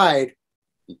just died.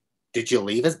 Did you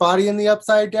leave his body in the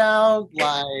upside down?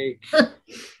 Like,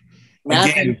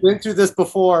 Nancy's been through this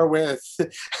before with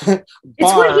It's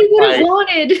what he would have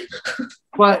wanted.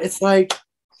 But it's like,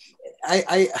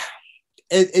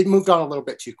 it moved on a little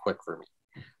bit too quick for me.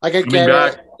 Like, I get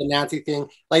it, the Nancy thing.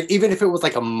 Like, even if it was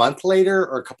like a month later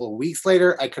or a couple of weeks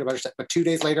later, I could have understood. But 2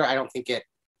 days later, I don't think it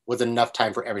was enough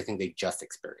time for everything they just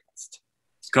experienced.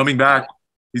 He's coming back.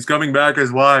 He's coming back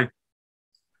as why.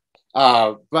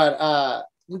 But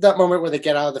that moment where they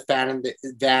get out of the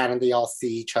van and they all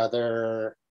see each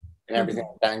other and everything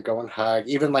like that and go and hug.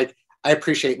 Even, like, I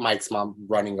appreciate Mike's mom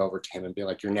running over to him and being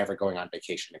like, you're never going on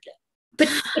vacation again. But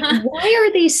why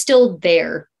are they still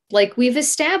there? Like, we've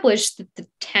established that the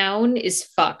town is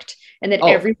fucked and that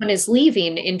everyone is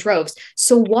leaving in droves.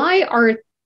 So why are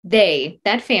they,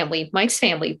 that family, Mike's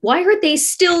family, why are they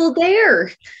still there?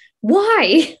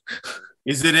 Why?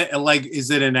 Is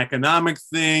it an economic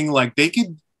thing? Like,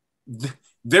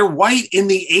 they're white in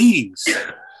the 80s.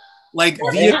 Like,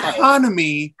 the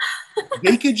economy,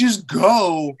 they could just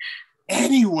go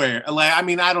anywhere. Like,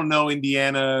 I don't know,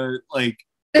 Indiana, like,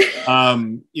 we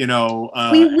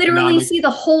literally see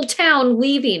the whole town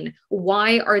leaving.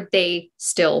 Why are they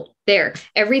still there?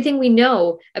 Everything we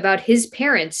know about his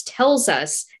parents tells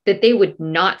us that they would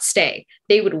not stay.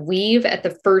 They would leave at the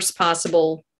first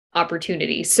possible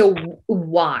opportunity. So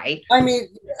why? I mean,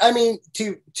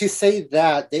 to say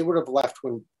that, they would have left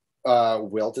when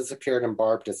Will disappeared and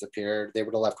Barb disappeared. They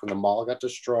would have left when the mall got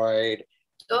destroyed.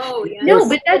 Oh, yeah. No,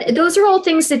 but those are all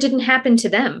things that didn't happen to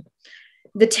them.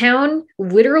 The town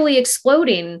literally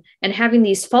exploding and having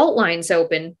these fault lines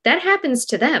open, that happens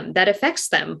to them. That affects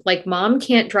them. Like mom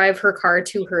can't drive her car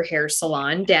to her hair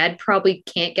salon. Dad probably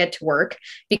can't get to work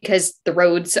because the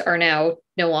roads are now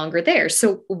no longer there.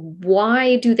 So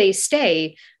why do they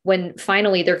stay when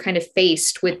finally they're kind of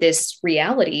faced with this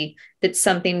reality that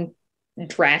something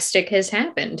drastic has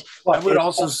happened? I would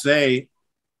also say,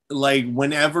 like,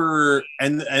 whenever,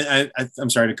 and I'm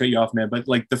sorry to cut you off, man, but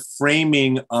like the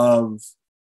framing of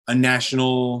a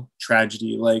national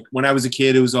tragedy, like when I was a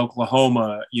kid, it was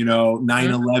Oklahoma,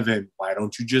 9/11. Why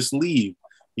don't you just leave?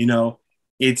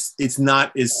 It's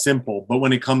not as simple. But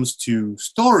when it comes to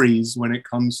stories, when it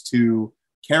comes to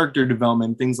character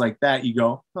development, things like that, you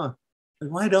go, huh,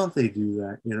 why don't they do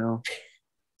that?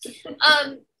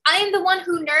 I am the one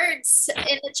who nerds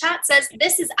in the chat says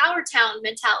this is our town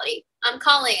mentality. I'm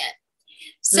calling it.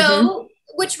 So,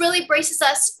 which really braces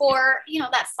us for,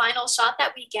 that final shot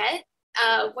that we get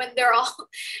when they're all,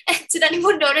 did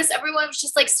anyone notice everyone was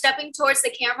just like stepping towards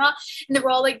the camera and they were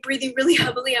all like breathing really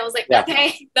heavily. I was like,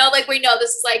 okay, no, like we know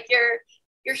this is like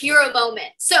your hero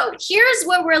moment. So here's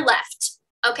where we're left.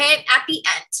 Okay. At the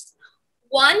end,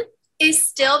 one is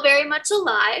still very much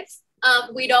alive.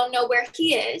 We don't know where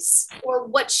he is or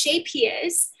what shape he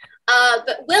is,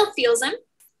 but Will feels him.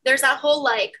 There's that whole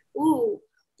like, ooh,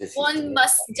 one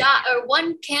must die, or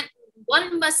one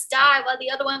must die while the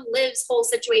other one lives whole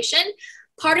situation.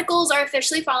 Particles are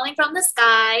officially falling from the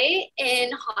sky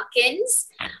in Hawkins.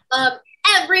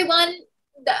 Everyone,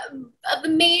 the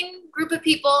main group of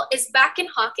people is back in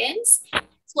Hawkins.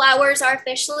 Flowers are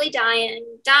officially dying.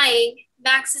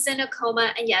 Max is in a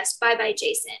coma, and yes, bye-bye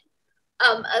Jason.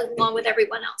 Along with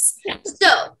everyone else.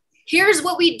 So here's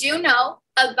what we do know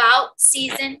about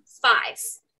season 5.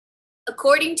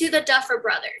 According to the Duffer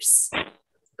Brothers,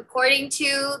 according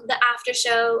to the after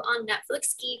show on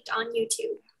Netflix Geeked on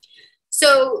YouTube.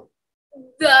 So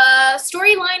the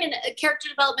storyline and character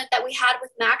development that we had with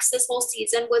Max this whole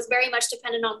season was very much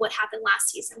dependent on what happened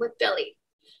last season with Billy.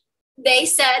 They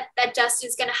said that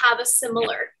Dustin's going to have a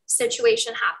similar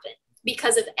situation happen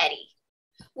because of Eddie.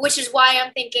 Which is why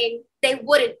I'm thinking they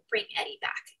wouldn't bring Eddie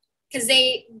back because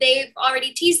they've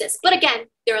already teased this. But again,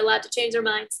 they're allowed to change their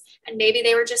minds, and maybe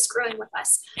they were just screwing with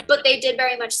us. But they did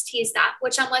very much tease that,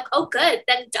 which I'm like, oh, good.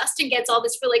 Then Dustin gets all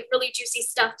this really, really juicy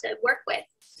stuff to work with.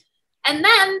 And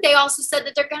then they also said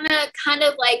that they're gonna kind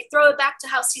of like throw it back to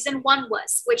how season 1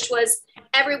 was, which was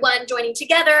everyone joining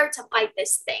together to fight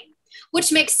this thing,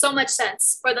 which makes so much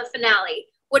sense for the finale.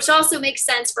 Which also makes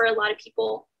sense for a lot of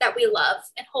people that we love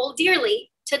and hold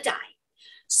dearly to die.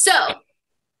 So,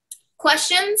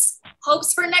 questions,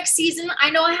 hopes for next season. I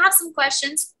know I have some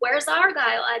questions. Where's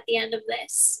Argyle at the end of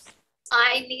this?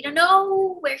 I need to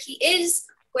know where he is.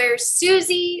 Where's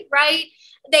Susie, right?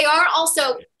 They are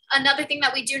also, another thing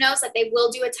that we do know is that they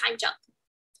will do a time jump,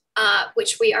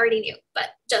 which we already knew, but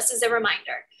just as a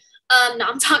reminder.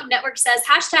 Nom Talk Network says,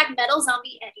 #Metal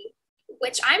Zombie Eddie.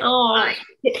 Which I'm fine.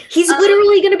 He's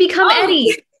literally going to become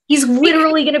Eddie. He's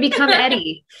literally going to become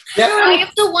Eddie. I am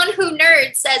the one who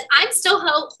nerds says, I'm still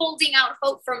holding out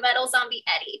hope for Metal Zombie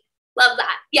Eddie. Love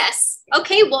that. Yes.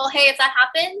 Okay, well, hey, if that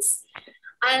happens,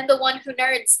 I'm the one who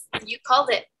nerds. You called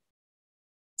it.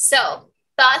 So,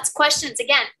 thoughts, questions.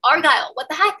 Again, Argyle, what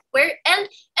the heck? Where and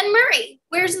Murray.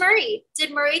 Where's Murray?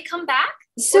 Did Murray come back?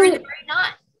 Or did Murray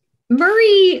not?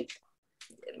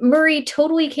 Murray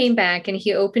totally came back and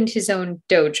he opened his own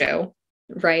dojo,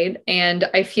 right? And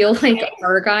I feel like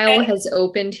Argyle has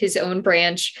opened his own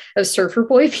branch of Surfer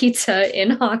Boy Pizza in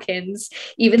Hawkins,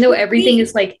 even though everything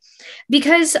is like,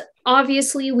 because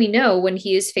obviously we know when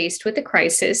he is faced with a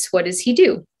crisis, what does he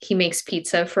do? He makes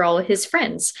pizza for all of his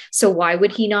friends. So why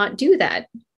would he not do that?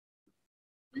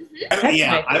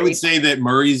 I would say that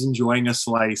Murray's enjoying a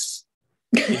slice,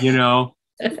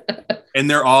 and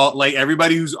they're all like,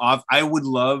 everybody who's off. I would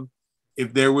love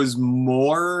if there was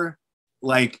more,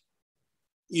 like,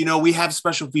 we have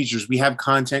special features, we have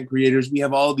content creators, we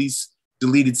have all these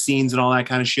deleted scenes and all that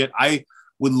kind of shit. I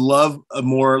would love a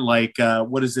more like,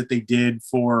 what is it they did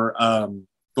for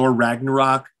Thor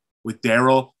Ragnarok with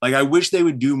Daryl? Like, I wish they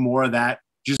would do more of that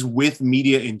just with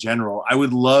media in general. I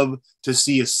would love to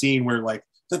see a scene where like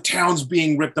the town's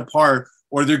being ripped apart,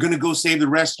 or they're going to go save the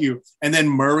rescue. And then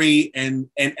Murray and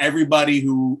everybody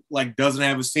who like doesn't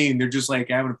have a scene, they're just like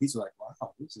having a pizza like,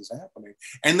 wow, this is happening.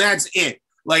 And that's it.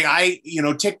 Like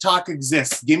TikTok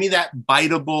exists. Give me that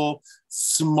biteable,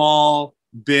 small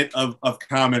bit of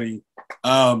comedy.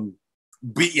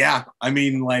 But yeah, I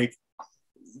mean, like,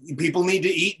 people need to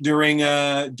eat during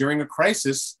a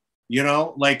crisis. You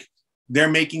know, like they're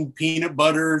making peanut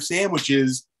butter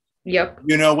sandwiches. Yep.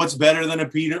 You know, what's better than a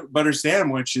peanut butter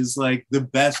sandwich is like the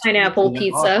best Pineapple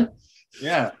pizza.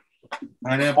 Yeah.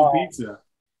 Pineapple pizza.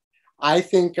 I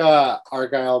think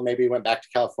Argyle maybe went back to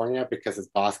California because his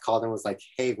boss called and was like,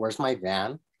 hey, where's my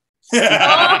van?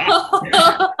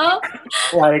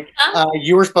 Like,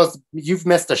 you've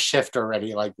missed a shift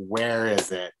already. Like, where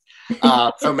is it?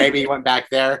 So maybe he went back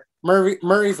there.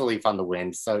 Murray's a leaf on the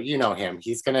wind, so you know him.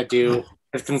 He's going to do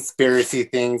his conspiracy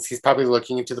things. He's probably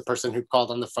looking into the person who called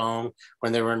on the phone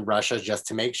when they were in Russia just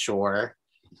to make sure.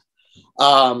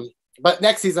 But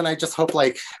next season, I just hope,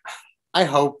 I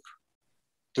hope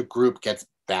the group gets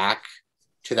back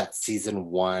to that season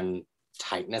 1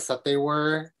 tightness that they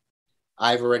were.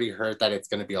 I've already heard that it's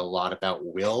going to be a lot about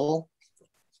Will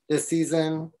this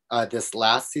season, this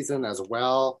last season as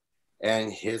well.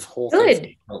 And his whole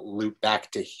thing loop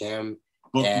back to him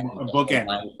and the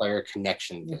Line Player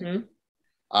connection thing.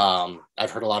 Mm-hmm. I've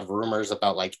heard a lot of rumors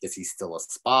about, is he still a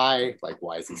spy?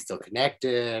 Why is he still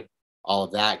connected? All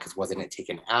of that, because wasn't it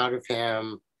taken out of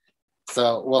him?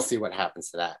 So we'll see what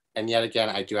happens to that. And yet again,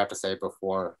 I do have to say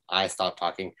before I stop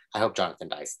talking, I hope Jonathan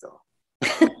dies still.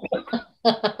 I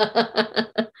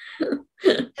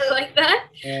like that.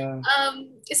 Yeah.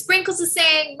 Sprinkles is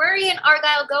saying Murray and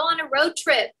Argyle go on a road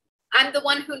trip. I'm the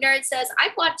one who nerd says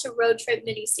I'd watch a road trip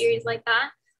miniseries like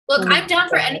that. Look, I'm down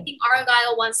for anything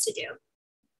Argyle wants to do.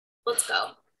 Let's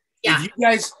go. Yeah.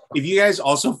 If you guys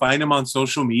also find him on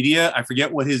social media, I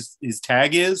forget what his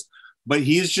tag is, but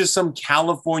he's just some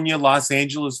California, Los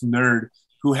Angeles nerd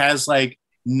who has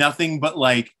nothing but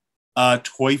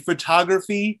toy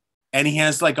photography, and he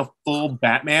has a full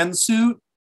Batman suit.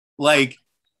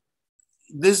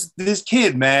 This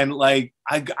kid, man, I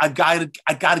gotta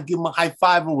give him a high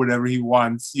five or whatever he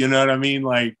wants. You know what I mean?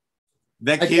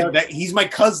 That kid, he's my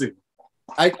cousin.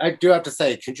 I do have to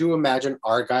say, could you imagine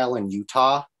Argyle in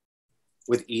Utah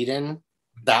with Eden?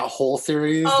 That whole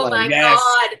series. Oh my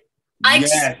God.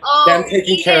 Them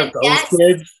taking care of those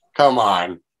kids. Come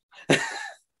on.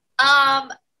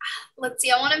 Let's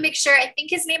see. I want to make sure. I think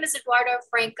his name is Eduardo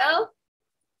Franco.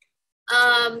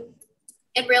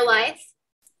 In real life.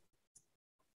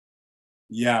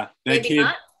 Yeah, that Maybe kid.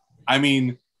 Not. I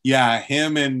mean, yeah,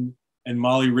 him and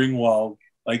Molly Ringwald,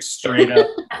 straight up,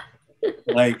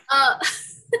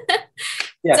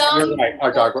 Yes, you're right.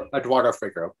 Eduardo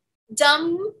Franco.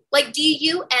 Dumb,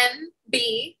 DUMBUARDO.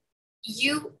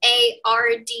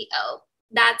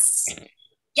 That's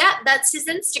his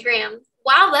Instagram.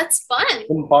 Wow, that's fun.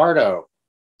 Dumbardo.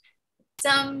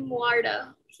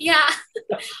 Yeah.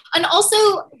 And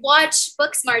also watch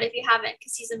Booksmart if you haven't,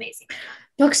 because he's amazing.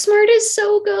 Booksmart is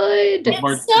so good.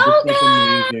 It's so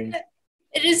good. Amazing.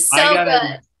 It is so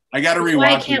good. I gotta rewatch.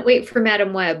 I can't wait for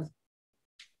Madam Web.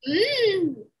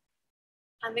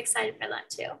 I'm excited for that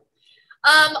too.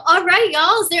 All right,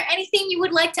 y'all. Is there anything you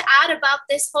would like to add about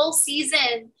this whole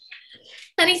season?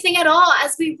 Anything at all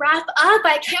as we wrap up?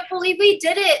 I can't believe we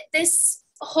did it. This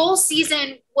whole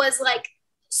season was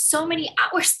so many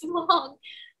hours long.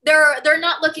 They're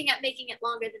not looking at making it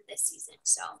longer than this season,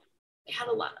 so they have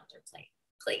a lot on their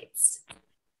plates.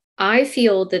 I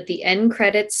feel that the end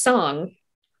credits song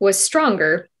was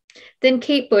stronger than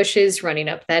Kate Bush's Running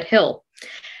Up That Hill.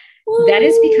 Ooh. That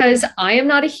is because I am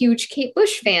not a huge Kate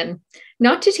Bush fan.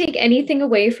 Not to take anything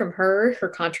away from her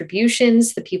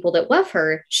contributions, the people that love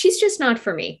her, she's just not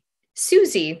for me.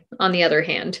 Susie, on the other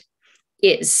hand,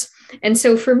 is. And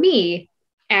so for me,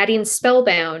 adding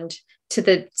Spellbound to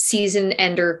the season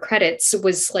ender credits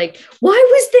was why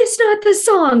was this not the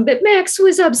song that Max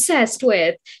was obsessed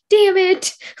with? Damn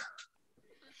it.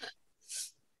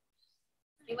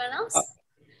 Anyone else?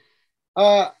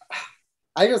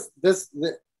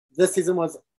 This season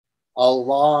was a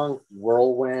long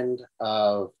whirlwind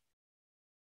of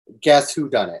guess who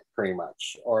done it, pretty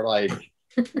much, or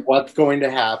what's going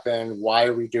to happen, why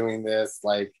are we doing this,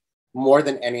 more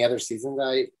than any other season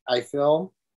I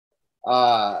feel.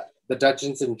 The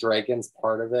Dungeons and Dragons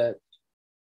part of it,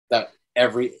 that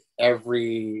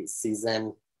every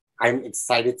season, I'm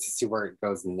excited to see where it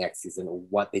goes next season,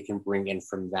 what they can bring in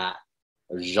from that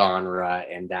genre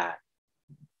and that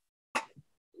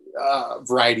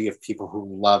variety of people who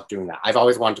love doing that. I've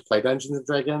always wanted to play Dungeons and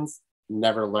Dragons,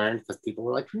 never learned because people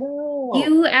were like, no.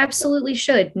 You absolutely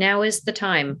should. Now is the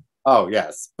time. Oh,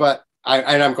 yes. But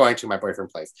I'm going to, my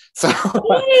boyfriend plays. So,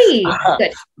 Yay!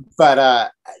 Good.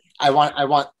 But I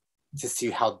want to see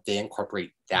how they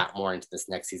incorporate that more into this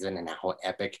next season and how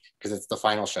epic, because it's the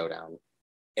final showdown.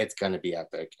 It's going to be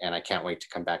epic. And I can't wait to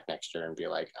come back next year and be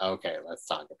like, okay, let's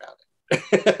talk about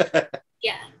it.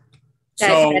 Yeah.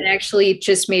 That actually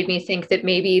just made me think that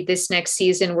maybe this next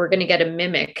season we're going to get a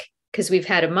mimic because we've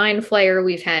had a Mind Flayer,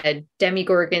 we've had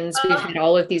Demigorgons, we've had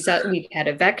all of these, we've had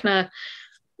a Vecna.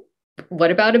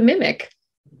 What about a Mimic?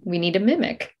 We need a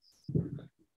Mimic.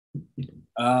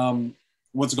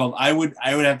 What's it called? I would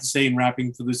have to say, in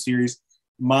wrapping for this series,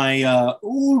 my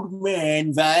old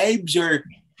man vibes are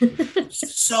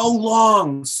so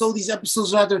long. So these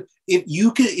episodes are out there. If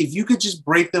you could just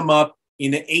break them up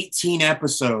into 18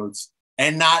 episodes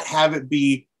and not have it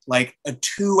be like a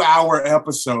 2-hour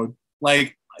episode,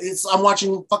 like I'm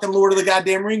watching fucking Lord of the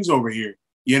Goddamn Rings over here.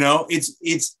 You know,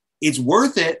 it's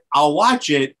worth it. I'll watch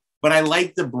it, but I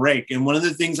like the break. And one of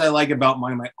the things I like about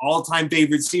my all-time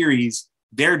favorite series,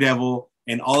 Daredevil,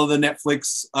 and all of the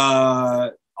Netflix,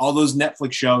 all those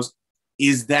Netflix shows,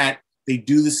 is that they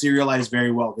do the serialized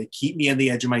very well. They keep me on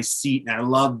the edge of my seat, and I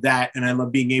love that. And I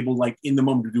love being able, like, in the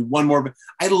moment to do one more.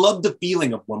 I love the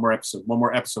feeling of one more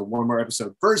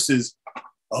episode versus,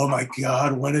 oh my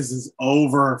God, when is this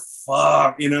over?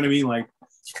 Fuck, you know what I mean? Like,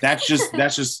 that's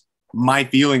just my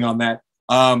feeling on that.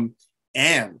 And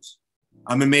I'm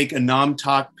gonna make a Nom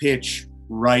Talk pitch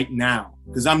right now,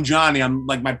 because I'm Johnny. I'm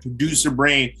like my producer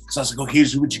brain. So I was like, oh,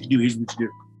 here's what you can do. Here's what you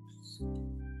do.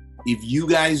 If you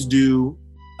guys do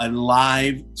a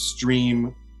live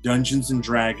stream Dungeons and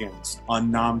Dragons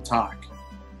on Nom Talk,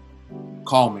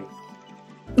 call me.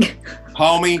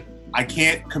 Call me. I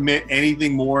can't commit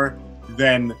anything more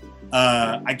than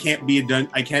I can't be a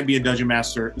dungeon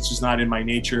master. It's just not in my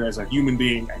nature as a human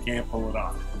being. I can't pull it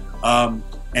off.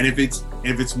 And if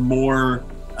it's more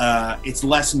it's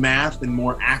less math and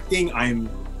more acting, I'm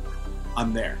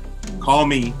there. Call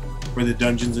me for the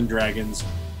Dungeons and Dragons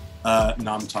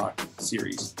Nom Talk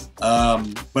series.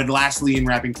 But lastly, in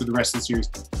wrapping for the rest of the series,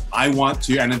 I want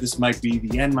to, and this might be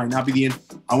the end, might not be the end,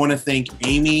 I want to thank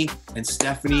Amy and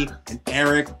Stephanie and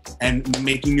Eric and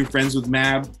making new friends with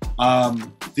Mab.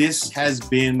 This has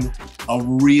been a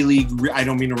really, I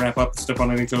don't mean to wrap up and step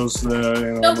on any toes.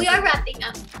 No, we are wrapping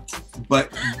up.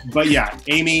 But yeah,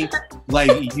 Amy,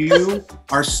 like, you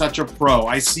are such a pro.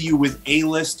 I see you with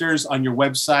A-listers on your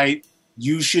website.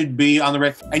 You should be on the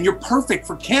red, and you're perfect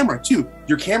for camera too.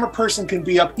 Your camera person can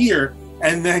be up here,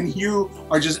 and then you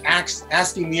are just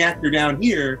asking the actor down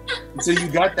here, so you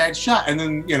got that shot. And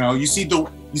then you see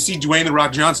Dwayne the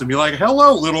Rock Johnson be like,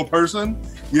 "Hello, little person,"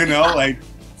 like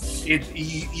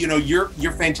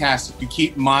you're fantastic. You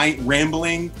keep my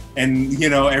rambling and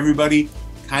everybody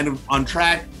kind of on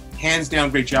track. Hands down,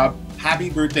 great job. Happy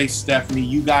birthday, Stephanie.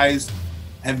 You guys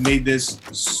have made this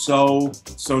so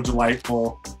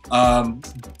delightful.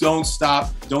 Don't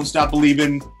stop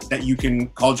believing that you can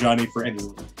call Johnny for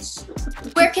anyone else.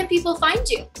 Where can people find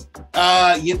you?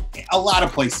 A lot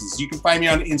of places. You can find me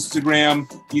on Instagram.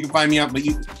 You can find me on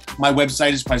my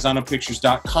website is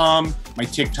pisanopictures.com. My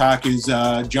TikTok is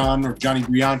Johnny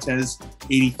Brillantes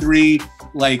 83.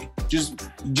 Like, just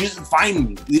find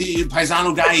me. The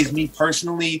Pisano guy is me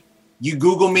personally. You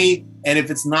Google me, and if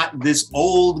it's not this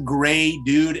old gray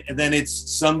dude, then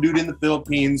it's some dude in the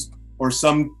Philippines or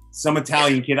some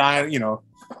Italian kid.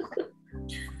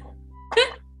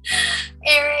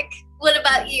 Eric, what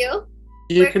about you?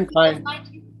 You can find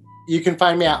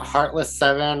me at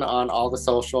Heartless7 on all the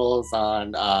socials,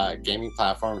 on gaming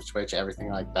platforms, Twitch, everything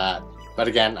like that. But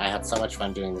again, I had so much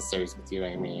fun doing this series with you,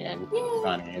 Amy, and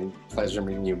Ronnie, and pleasure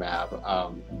meeting you, Mab.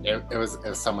 It was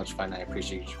so much fun. I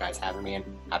appreciate you guys having me, and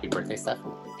happy birthday,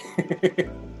 Stephanie.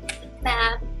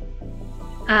 Mab.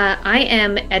 I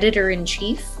am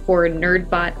editor-in-chief for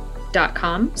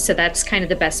Nerdbot.com, so that's kind of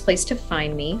the best place to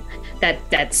find me.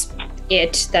 That's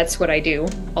it. That's what I do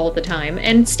all the time.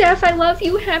 And Steph, I love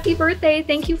you. Happy birthday.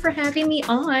 Thank you for having me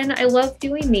on. I love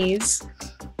doing these.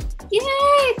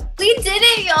 Yay! We did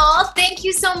it, y'all. Thank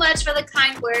you so much for the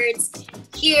kind words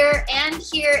here and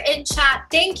here in chat.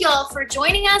 Thank y'all for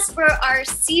joining us for our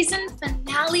season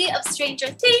finale of Stranger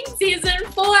Things Season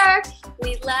 4.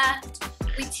 We laughed,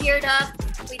 we teared up,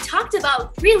 we talked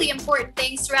about really important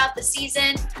things throughout the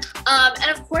season.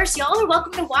 And of course, y'all are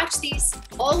welcome to watch these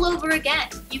all over again.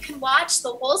 You can watch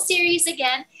the whole series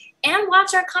again and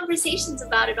watch our conversations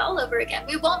about it all over again.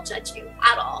 We won't judge you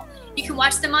at all. You can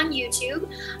watch them on YouTube.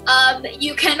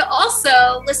 You can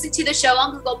also listen to the show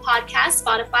on Google Podcasts,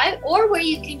 Spotify, or where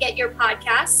you can get your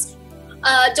podcasts.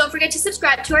 Don't forget to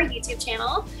subscribe to our YouTube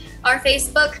channel, our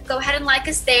Facebook. Go ahead and like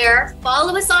us there.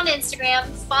 Follow us on Instagram.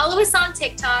 Follow us on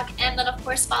TikTok. And then, of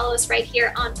course, follow us right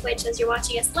here on Twitch as you're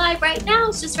watching us live right now.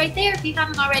 It's just right there if you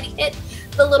haven't already hit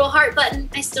the little heart button.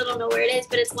 I still don't know where it is,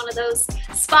 but it's one of those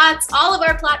spots. All of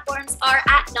our platforms are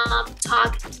at Nom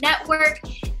Talk Network.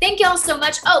 Thank y'all so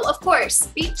much. Oh, of course,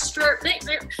 be sure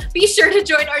to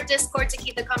join our Discord to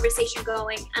keep the conversation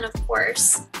going. And of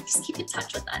course, just keep in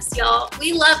touch with us, y'all.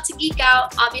 We love to geek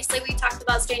out. Obviously, we talked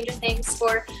about Stranger Things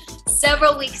for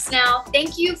several weeks now.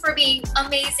 Thank you for being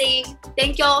amazing.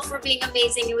 Thank y'all for being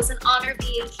amazing. It was an honor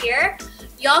being here.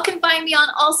 Y'all can find me on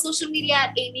all social media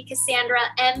at Amy Cassandra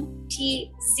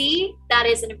MTZ. That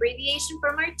is an abbreviation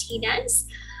for Martinez.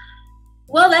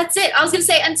 Well, that's it. I was going to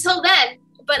say until then,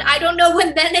 but I don't know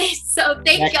when then is. So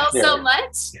thank y'all so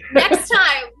much. Next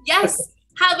time, yes,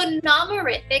 have a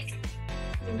nomorific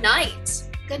night.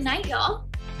 Good night, y'all.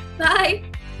 Bye.